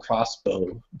marshmallow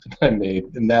crossbow that I made,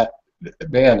 and that,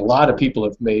 man, a lot of people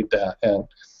have made that, and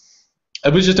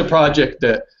it was just a project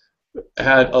that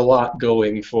had a lot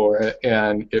going for it,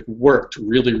 and it worked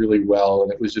really, really well,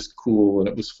 and it was just cool, and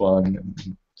it was fun,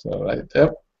 and so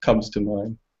that comes to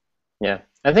mind. Yeah,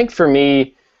 I think for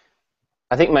me,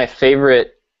 I think my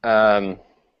favorite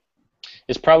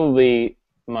is probably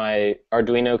my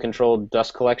Arduino controlled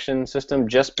dust collection system,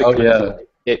 just Oh because yeah.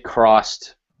 it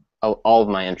crossed all of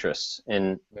my interests,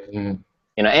 and Mhm.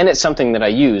 and it's something that I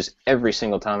use every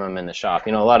single time I'm in the shop.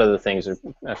 A lot of the things are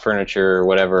furniture or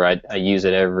whatever, I use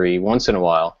it every once in a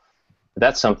while. But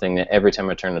that's something that every time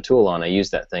I turn the tool on, I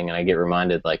use that thing and I get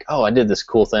reminded, like, oh, I did this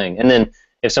cool thing. And then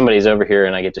if somebody's over here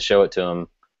and I get to show it to them,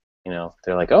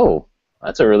 they're like, oh,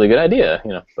 that's a really good idea.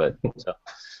 But so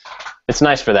it's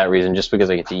nice for that reason, just because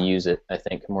I get to use it, I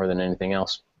think, more than anything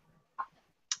else.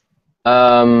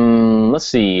 Let's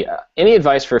see. Any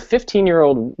advice for a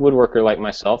 15-year-old woodworker like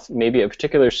myself? Maybe a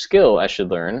particular skill I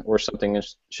should learn, or something I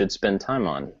should spend time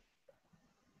on?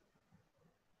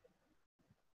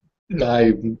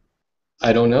 I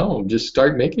I don't know. Just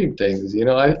start making things.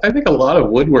 I think a lot of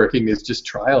woodworking is just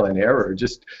trial and error.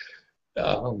 Just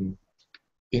um,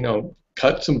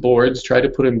 cut some boards, try to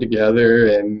put them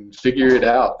together, and figure it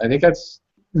out. I think that's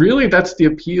the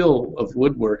appeal of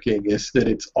woodworking, is that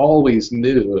it's always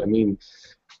new. I mean,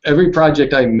 every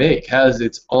project I make has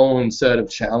its own set of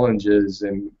challenges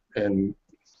and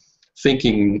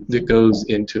thinking that goes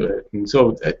into it. And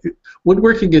so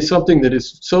woodworking is something that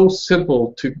is so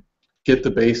simple to get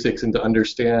the basics and to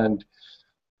understand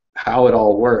how it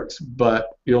all works, but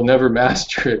you'll never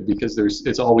master it because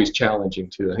it's always challenging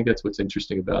too. I think that's what's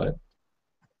interesting about it.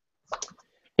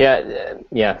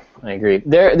 Yeah, I agree.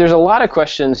 There's a lot of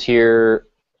questions here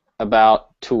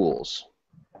about tools,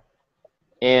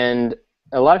 and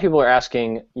a lot of people are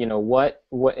asking, what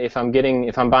if I'm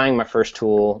buying my first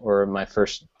tool or my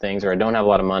first things, or I don't have a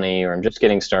lot of money, or I'm just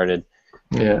getting started.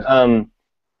 Yeah.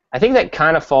 I think that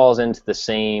kind of falls into the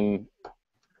same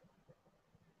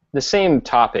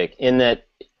topic, in that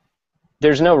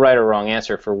there's no right or wrong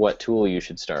answer for what tool you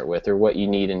should start with or what you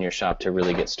need in your shop to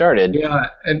really get started. Yeah,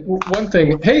 and one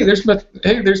thing. There's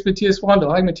Matthias Wanda.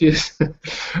 Hi, Matthias.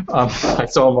 I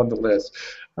saw him on the list.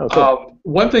 Oh, cool.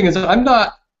 One thing is, I'm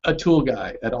not a tool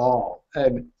guy at all,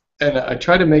 and I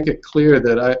try to make it clear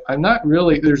that I'm not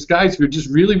really. There's guys who just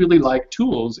really, really like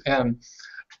tools, and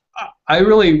I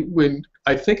really, when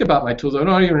I think about my tools, I'm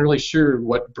not even really sure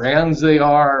what brands they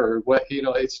are or what.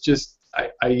 It's just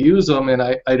I use them, and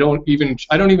I don't even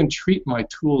treat my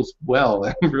tools well.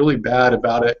 I'm really bad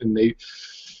about it,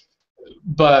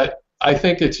 but I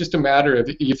think it's just a matter of,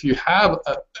 if you have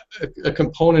a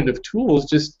component of tools,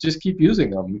 just keep using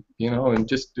them, and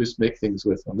just make things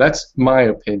with them. That's my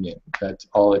opinion. That's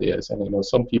all it is. And I know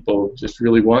some people just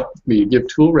really want me to give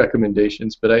tool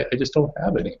recommendations, but I just don't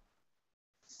have any.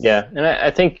 Yeah, and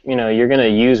I think you're going to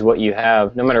use what you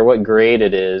have, no matter what grade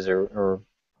it is, or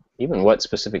even what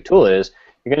specific tool it is.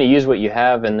 You're going to use what you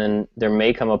have, and then there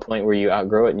may come a point where you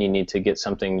outgrow it and you need to get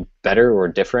something better or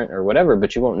different or whatever,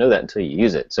 but you won't know that until you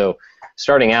use it. So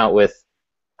starting out with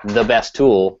the best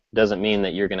tool doesn't mean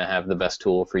that you're going to have the best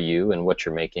tool for you and what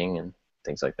you're making and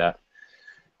things like that.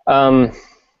 Let's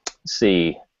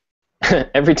see.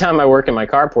 Every time I work in my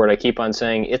carport, I keep on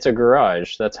saying, it's a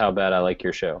garage. That's how bad I like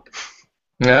your show.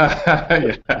 Yeah.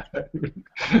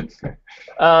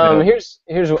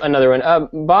 Here's another one.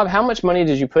 Bob, how much money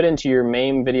did you put into your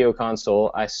MAME video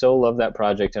console? I so love that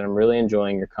project, and I'm really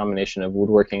enjoying your combination of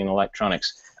woodworking and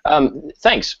electronics.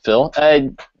 Thanks, Phil.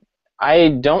 I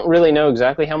don't really know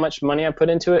exactly how much money I put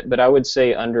into it, but I would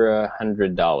say under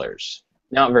 $100.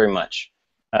 Not very much.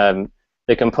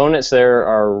 The components there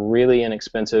are really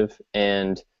inexpensive,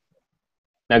 and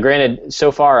now granted,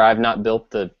 so far I've not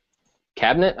built the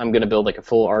cabinet. I'm going to build like a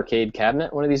full arcade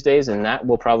cabinet one of these days, and that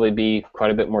will probably be quite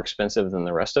a bit more expensive than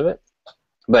the rest of it.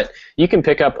 But you can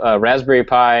pick up a Raspberry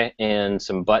Pi and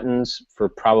some buttons for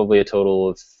probably a total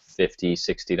of $50,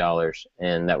 $60,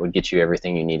 and that would get you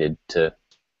everything you needed to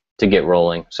get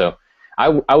rolling. So I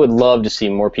would love to see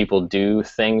more people do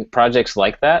projects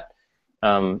like that,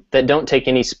 that don't take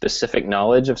any specific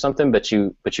knowledge of something, but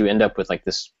you end up with like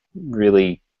this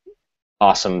really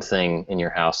awesome thing in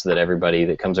your house that everybody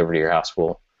that comes over to your house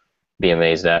will be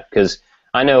amazed at. Because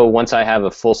I know once I have a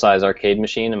full-size arcade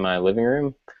machine in my living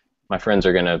room, my friends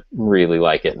are going to really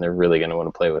like it, and they're really going to want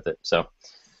to play with it. So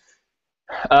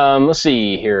let's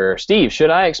see here. Steve,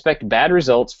 should I expect bad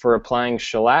results for applying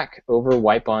shellac over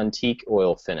wipe-on teak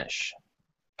oil finish?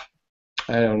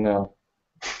 I don't know.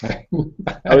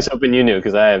 I was hoping you knew,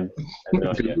 because I have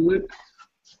no idea.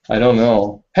 I don't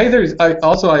know. Hey,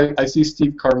 I see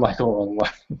Steve Carmichael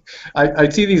online. I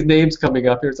see these names coming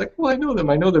up here. It's like, well, I know them.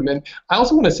 And I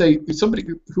also want to say, somebody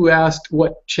who asked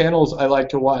what channels I like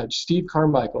to watch, Steve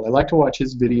Carmichael. I like to watch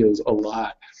his videos a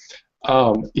lot.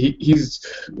 He's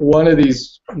one of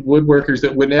these woodworkers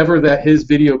that whenever his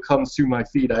video comes through my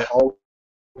feed, I always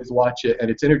watch it,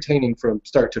 and it's entertaining from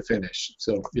start to finish.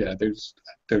 So yeah, there's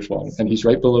one, and he's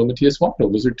right below Matthias Wano.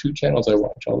 Those are two channels I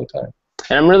watch all the time.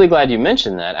 And I'm really glad you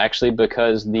mentioned that, actually,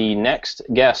 because the next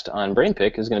guest on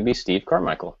BrainPick is going to be Steve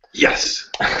Carmichael. Yes.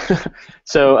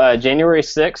 So January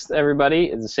 6th,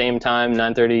 everybody, at the same time,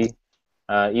 9:30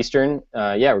 Eastern.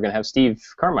 Yeah, we're going to have Steve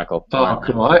Carmichael. Oh,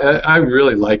 come on. I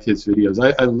really like his videos.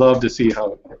 I love to see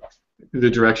how the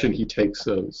direction he takes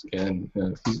those, and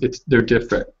they're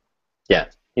different. Yeah,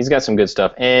 he's got some good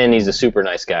stuff, and he's a super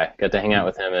nice guy. Got to hang out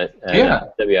with him at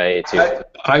WIA, too.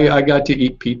 I got to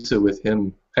eat pizza with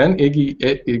him. And Iggy,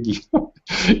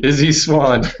 Izzy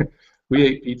Swan, we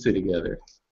ate pizza together.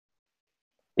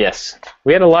 Yes,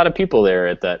 we had a lot of people there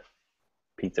at that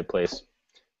pizza place.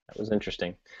 That was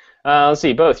interesting. Let's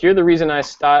see, both. You're the reason I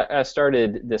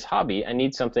started this hobby. I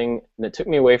need something that took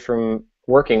me away from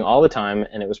working all the time,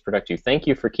 and it was productive. Thank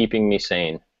you for keeping me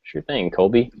sane. Sure thing,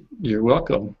 Colby. You're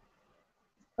welcome.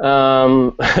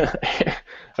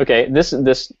 Okay,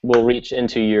 this will reach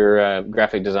into your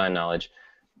graphic design knowledge.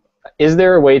 Is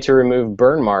there a way to remove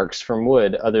burn marks from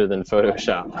wood other than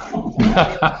Photoshop?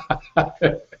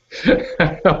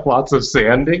 Lots of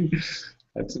sanding.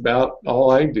 That's about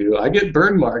all I do. I get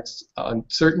burn marks on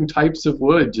certain types of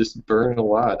wood, just burn a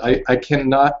lot. I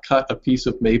cannot cut a piece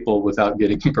of maple without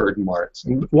getting burn marks.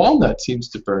 And walnut seems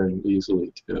to burn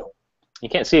easily, too. You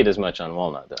can't see it as much on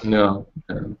walnut, though. No.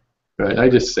 Right. I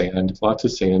just sand. Lots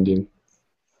of sanding.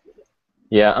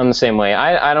 Yeah, I'm the same way.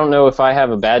 I don't know if I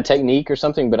have a bad technique or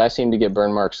something, but I seem to get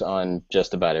burn marks on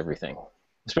just about everything,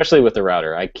 especially with the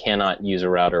router. I cannot use a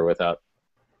router without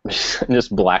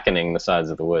just blackening the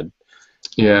sides of the wood.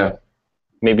 Yeah.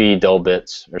 Maybe dull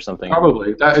bits or something.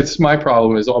 Probably. It's my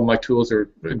problem is all my tools are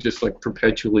just like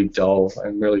perpetually dull.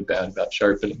 I'm really bad about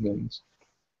sharpening them.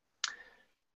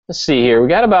 Let's see here. We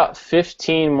got about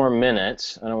 15 more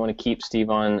minutes. I don't want to keep Steve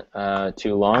on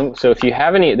too long. So if you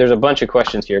have any, there's a bunch of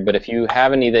questions here, but if you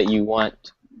have any that you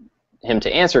want him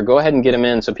to answer, go ahead and get them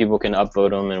in so people can upvote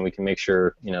them and we can make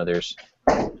sure there's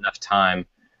enough time.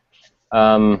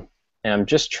 And I'm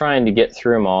just trying to get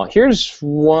through them all. Here's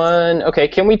one. Okay,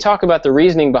 can we talk about the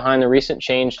reasoning behind the recent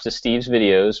change to Steve's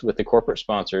videos with the corporate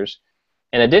sponsors?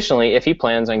 And additionally, if he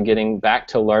plans on getting back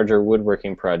to larger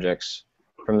woodworking projects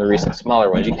from the recent smaller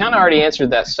ones. You kind of already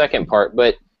answered that second part,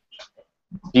 but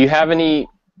do you have anything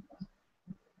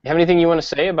you want to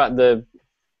say about the?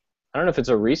 I don't know if it's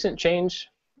a recent change,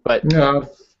 but no,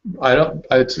 I don't.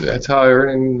 That's how I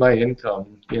earn my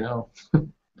income,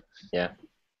 Yeah,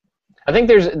 I think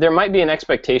there might be an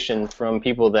expectation from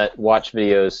people that watch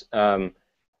videos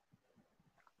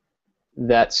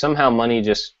that somehow money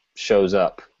just shows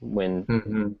up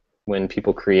when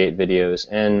people create videos.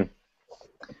 And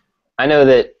I know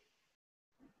that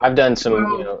I've done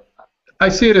some, I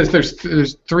see it as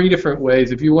there's three different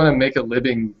ways. If you want to make a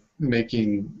living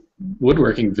making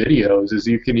woodworking videos, is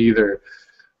you can either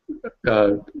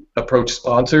approach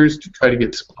sponsors to try to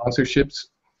get sponsorships,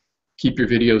 keep your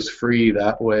videos free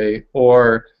that way,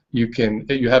 or you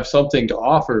have something to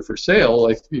offer for sale.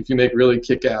 Like if you make really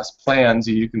kick-ass plans,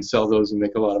 you can sell those and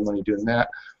make a lot of money doing that.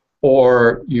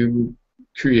 Or you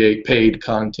create paid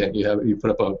content. You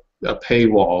put up a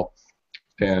paywall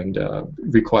and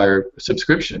require a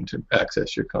subscription to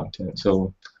access your content.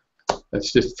 So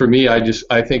that's just, for me, I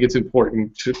think it's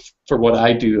important for what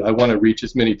I do. I want to reach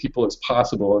as many people as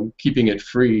possible, and keeping it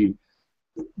free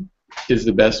is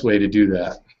the best way to do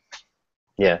that.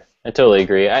 Yeah, I totally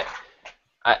agree.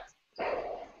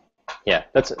 Yeah,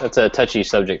 that's a touchy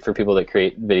subject for people that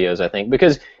create videos, I think,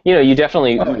 because you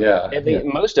definitely,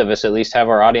 most of us at least have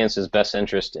our audience's best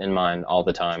interest in mind all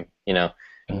the time.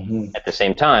 At the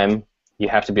same time, you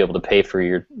have to be able to pay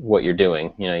for what you're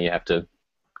doing. You have to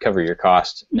cover your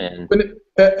cost. And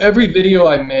every video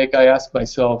I make, I ask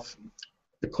myself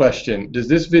the question: does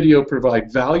this video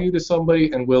provide value to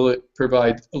somebody, and will it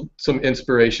provide some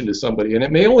inspiration to somebody? And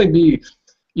it may only be,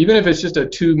 even if it's just a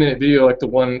 2-minute video like the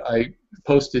one I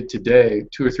posted today,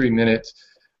 2 or 3 minutes,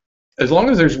 as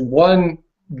long as there's one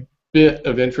bit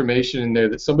of information in there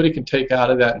that somebody can take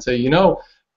out of that and say,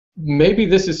 maybe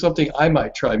this is something I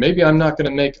might try. Maybe I'm not going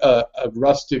to make a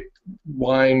rustic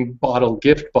wine bottle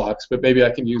gift box, but maybe I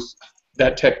can use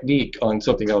that technique on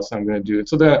something else I'm going to do.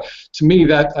 So to me,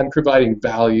 that I'm providing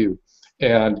value.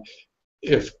 And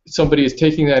if somebody is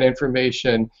taking that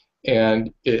information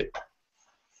and it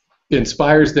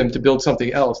inspires them to build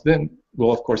something else, then,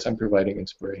 well, of course, I'm providing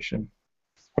inspiration.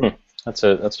 That's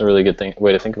a really good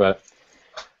way to think about it.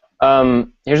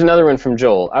 Here's another one from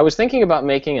Joel. I was thinking about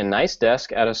making a nice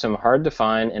desk out of some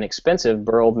hard-to-find and expensive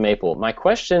burled maple. My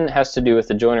question has to do with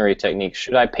the joinery technique.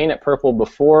 Should I paint it purple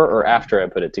before or after I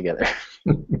put it together?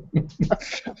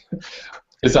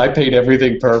 Because I paint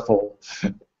everything purple.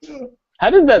 How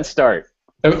did that start?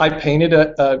 I painted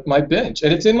my bench,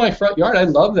 and it's in my front yard. I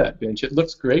love that bench. It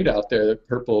looks great out there, the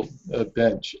purple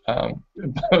bench.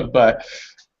 But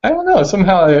I don't know.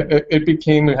 Somehow it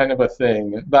became kind of a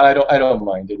thing. But I don't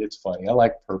mind it. It's funny. I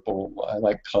like purple. I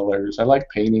like colors. I like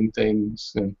painting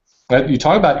things. And you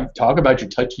talk about your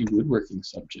touchy woodworking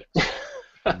subjects.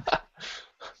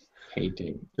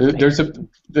 Painting. There's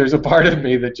a part of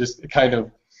me that just kind of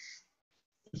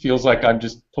feels like I'm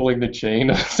just pulling the chain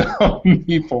of some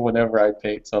people whenever I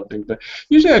paint something. But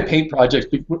usually I paint projects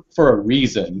for a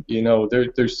reason. You know,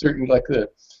 there's certain, like a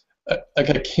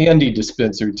candy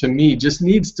dispenser to me just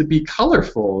needs to be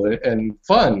colorful and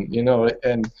fun. You know,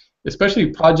 and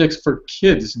especially projects for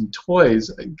kids and toys.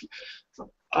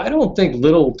 I don't think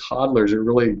little toddlers are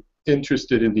really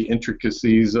interested in the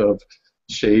intricacies of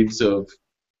shades of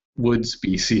wood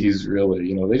species. Really,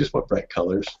 you know, they just want bright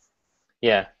colors.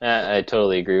 Yeah, I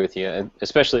totally agree with you,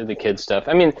 especially the kids stuff.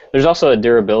 I mean, there's also a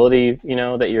durability, you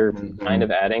know, that you're kind of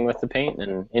adding with the paint,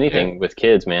 and anything with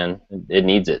kids, man, it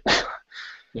needs it.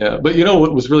 Yeah, but you know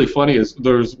what was really funny is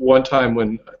there was one time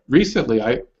when recently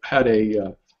I had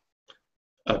a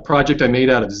project I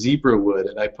made out of zebra wood,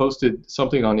 and I posted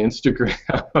something on Instagram,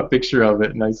 a picture of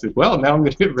it, and I said, well, now I'm going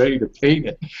to get ready to paint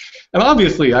it. And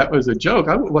obviously that was a joke.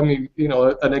 I mean, you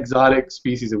know, an exotic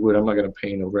species of wood I'm not going to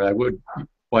paint over.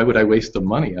 Why would I waste the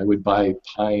money? I would buy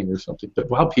pine or something. But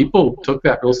wow, people took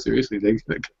that real seriously.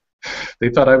 They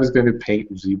thought I was going to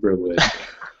paint zebra wood.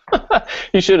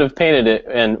 You should have painted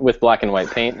it with black and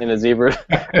white paint in a zebra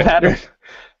pattern.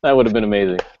 That would have been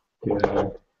amazing. Yeah.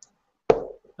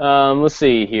 Let's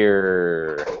see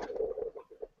here.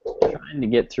 Trying to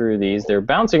get through these. They're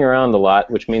bouncing around a lot,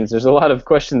 which means there's a lot of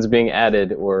questions being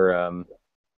added or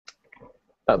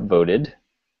upvoted.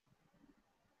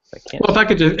 Well,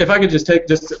 if I could just take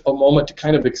just a moment to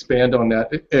kind of expand on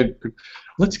that, and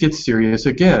let's get serious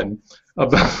again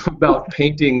about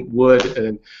painting wood.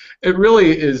 And it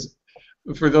really is,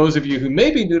 for those of you who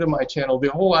may be new to my channel, the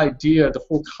whole idea, the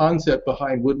whole concept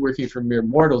behind woodworking for mere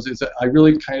mortals is that I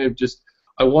really kind of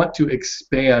I want to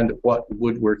expand what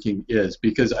woodworking is,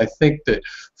 because I think that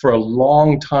for a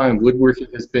long time woodworking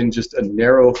has been just a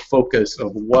narrow focus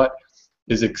of what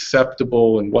is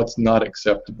acceptable and what's not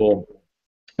acceptable.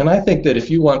 And I think that if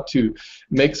you want to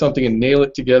make something and nail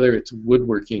it together, it's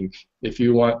woodworking. If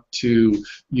you want to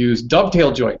use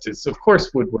dovetail joints, it's of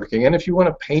course woodworking. And if you want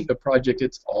to paint a project,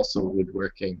 it's also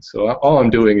woodworking. So all I'm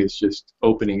doing is just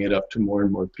opening it up to more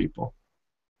and more people.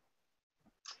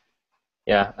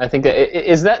 Yeah, I think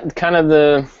is that kind of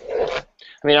the.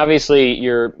 I mean, obviously,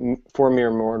 your For Mere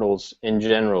Mortals in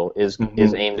general is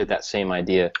aimed at that same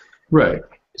idea. Right.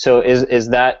 So is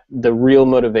that the real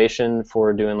motivation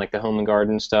for doing like the home and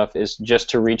garden stuff, is just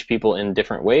to reach people in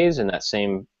different ways in that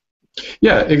same?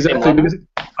 Yeah, exactly. Because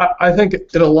I think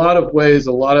in a lot of ways,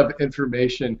 a lot of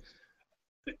information.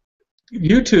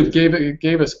 YouTube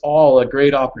gave us all a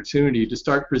great opportunity to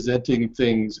start presenting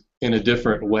things in a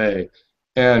different way,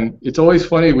 and it's always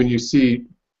funny when you see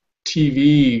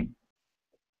TV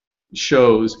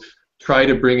shows try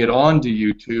to bring it onto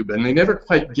YouTube, and they never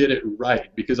quite get it right,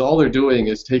 because all they're doing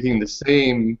is taking the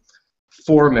same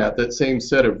format, that same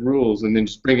set of rules, and then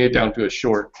just bringing it down to a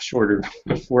shorter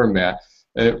format,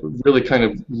 and it really kind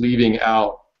of leaving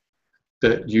out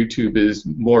that YouTube is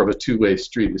more of a two-way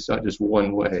street. It's not just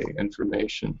one-way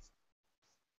information.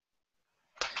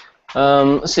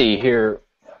 Let's see here.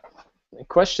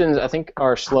 Questions, I think,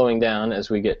 are slowing down as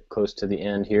we get close to the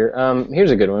end here. Here's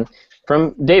a good one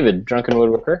from David, Drunken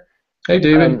Woodworker. Hey,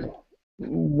 David.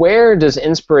 Where does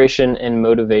inspiration and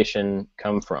motivation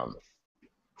come from?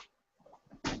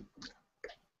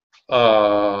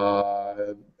 I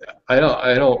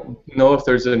don't know if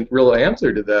there's a real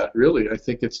answer to that, really. I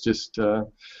think it's just,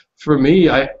 for me,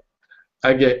 I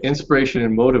get inspiration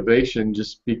and motivation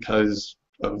just because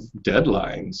of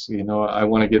deadlines. You know, I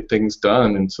want to get things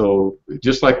done, and so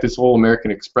just like this whole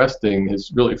American Express thing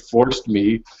has really forced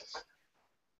me.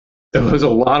 It was a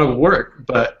lot of work,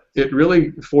 but it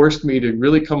really forced me to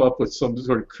really come up with some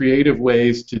sort of creative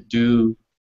ways to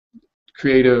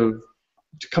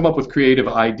come up with creative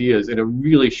ideas in a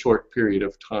really short period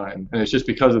of time. And it's just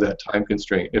because of that time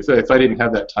constraint. If I didn't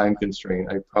have that time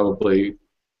constraint, I probably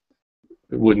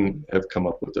wouldn't have come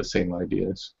up with the same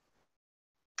ideas.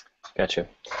 Gotcha.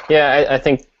 Yeah, I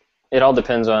think it all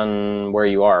depends on where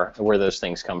you are, where those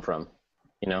things come from.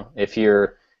 You know, if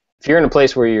you're in a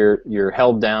place where you're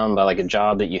held down by like a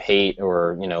job that you hate,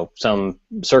 or some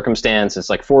circumstance that's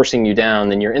like forcing you down,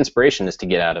 then your inspiration is to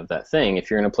get out of that thing. If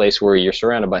you're in a place where you're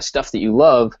surrounded by stuff that you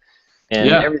love and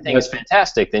everything is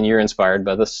fantastic, then you're inspired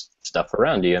by this stuff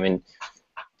around you. I mean,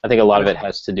 I think a lot of it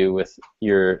has to do with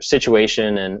your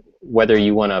situation and whether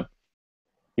you want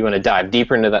to dive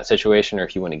deeper into that situation, or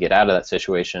if you want to get out of that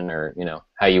situation, or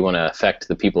how you want to affect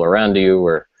the people around you,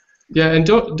 or and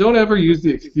don't ever use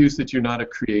the excuse that you're not a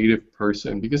creative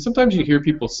person, because sometimes you hear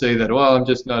people say that, well, I'm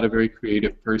just not a very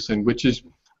creative person, which is,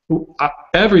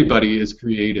 everybody is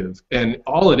creative, and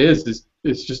all it is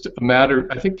it's just a matter.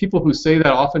 I think people who say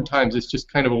that oftentimes it's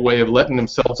just kind of a way of letting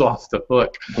themselves off the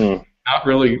hook, not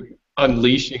really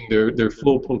unleashing their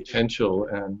full potential.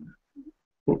 And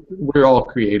we're all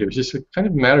creative. It's just a kind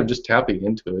of matter of just tapping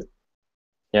into it.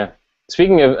 Yeah.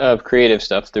 Speaking of creative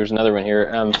stuff, there's another one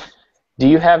here. Do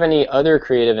you have any other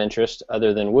creative interest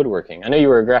other than woodworking? I know you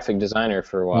were a graphic designer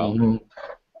for a while. Mm-hmm.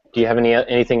 Do you have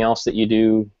anything else that you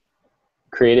do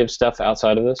creative stuff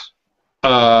outside of this?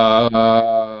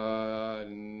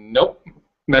 Nope.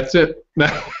 That's it.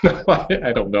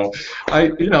 I don't know. I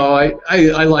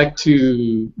like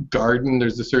to garden.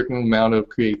 There's a certain amount of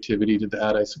creativity to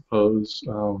that, I suppose.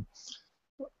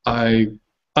 I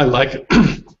like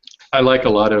I like a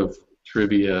lot of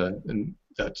trivia and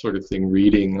that sort of thing,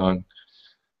 reading on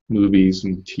movies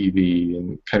and TV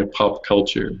and kind of pop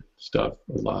culture stuff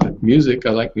a lot. Music,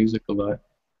 I like music a lot.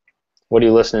 What are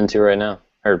you listening to right now,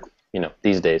 or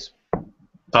these days?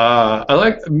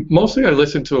 Mostly I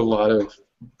listen to a lot of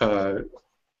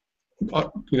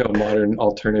modern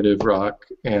alternative rock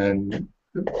and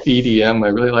EDM. I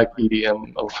really like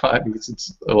EDM a lot because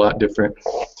it's a lot different.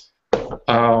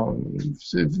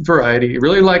 Variety. I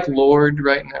really like Lord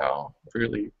right now.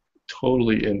 Really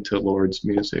totally into Lord's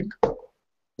music.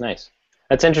 Nice.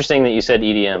 That's interesting that you said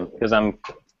EDM, because I'm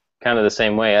kind of the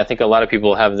same way. I think a lot of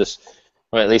people have this,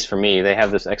 well, at least for me, they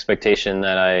have this expectation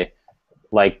that I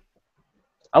like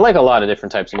a lot of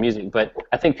different types of music, but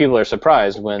I think people are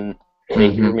surprised when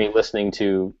they hear me listening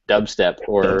to dubstep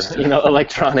or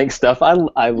electronic stuff.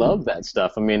 I love that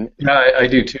stuff. I mean, yeah, I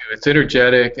do too. It's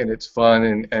energetic and it's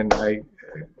fun, and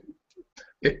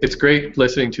it's great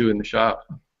listening to in the shop.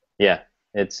 Yeah,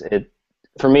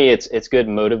 for me it's good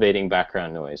motivating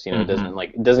background noise.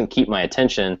 It doesn't keep my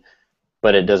attention,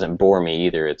 but it doesn't bore me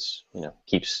either. It's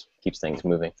keeps things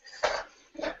moving.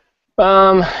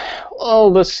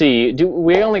 Let's see.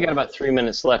 We only got about 3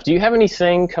 minutes left. Do you have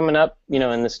anything coming up,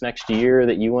 in this next year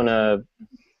that you want to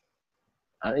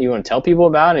tell people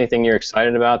about? Anything you're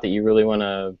excited about that you really want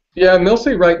to? Yeah,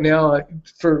 mostly right now.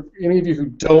 For any of you who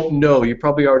don't know, you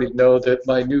probably already know that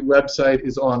my new website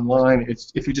is online.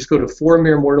 If you just go to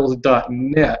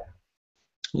formeremortals.net,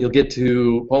 you'll get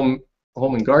to home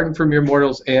and garden for mere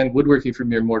mortals and woodworking for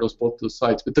mere mortals, both those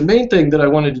sites. But the main thing that I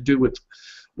wanted to do with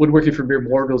woodworking for mere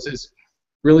mortals is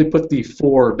really put the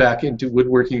 "for" back into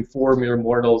woodworking for mere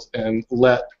mortals and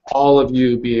let all of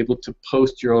you be able to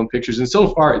post your own pictures. And so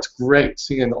far, it's great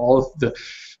seeing all of the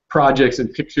projects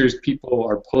and pictures people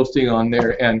are posting on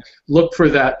there, and look for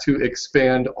that to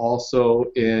expand also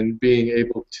in being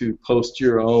able to post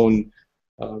your own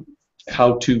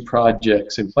how-to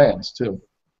projects and plans too.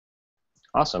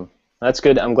 Awesome. That's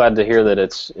good. I'm glad to hear that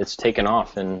it's taken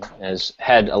off and has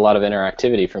had a lot of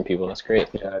interactivity from people. That's great.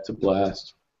 Yeah, it's a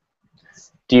blast.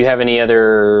 Do you have any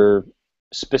other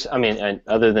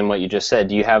other than what you just said,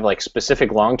 do you have like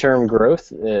specific long-term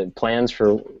growth plans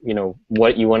for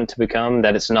what you want it to become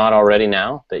that it's not already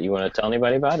now, that you want to tell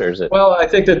anybody about, or is it? Well, I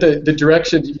think that the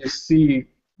direction you see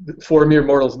For Mere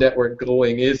Mortals Network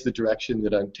going is the direction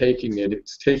that I'm taking it.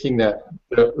 It's taking that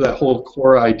whole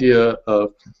core idea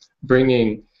of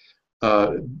bringing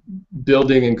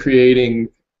building and creating,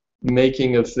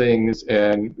 making of things,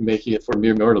 and making it for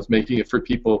mere mortals, making it for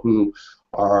people who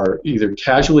are either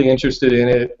casually interested in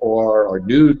it or are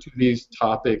new to these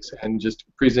topics, and just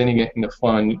presenting it in a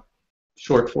fun,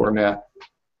 short format.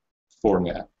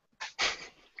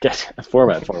 Yes,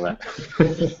 format.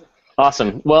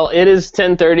 Awesome. Well, it is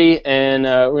 10:30, and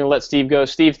we're going to let Steve go.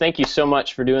 Steve, thank you so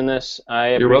much for doing this. I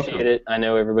appreciate it. I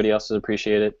know everybody else has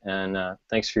appreciated it, and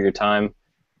thanks for your time.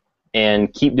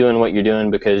 And keep doing what you're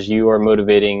doing, because you are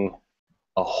motivating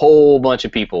a whole bunch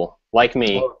of people like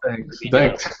me. Oh, thanks.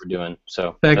 What we're doing.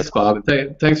 So thanks, Bob.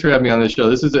 Thanks for having me on this show.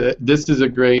 This is a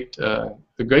great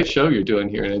show you're doing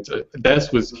here, and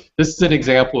this is an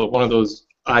example of one of those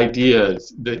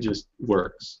ideas that just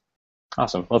works.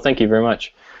 Awesome. Well, thank you very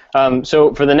much.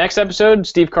 So for the next episode,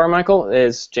 Steve Carmichael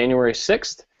is January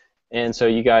 6th, And so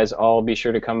you guys all be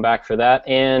sure to come back for that.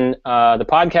 And the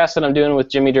podcast that I'm doing with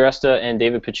Jimmy DiResta and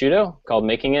David Picciuto called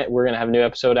Making It, we're going to have a new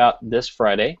episode out this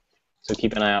Friday. So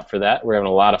keep an eye out for that. We're having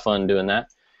a lot of fun doing that.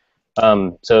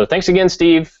 So thanks again,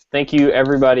 Steve. Thank you,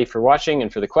 everybody, for watching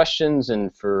and for the questions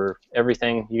and for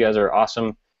everything. You guys are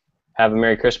awesome. Have a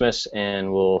Merry Christmas,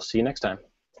 and we'll see you next time.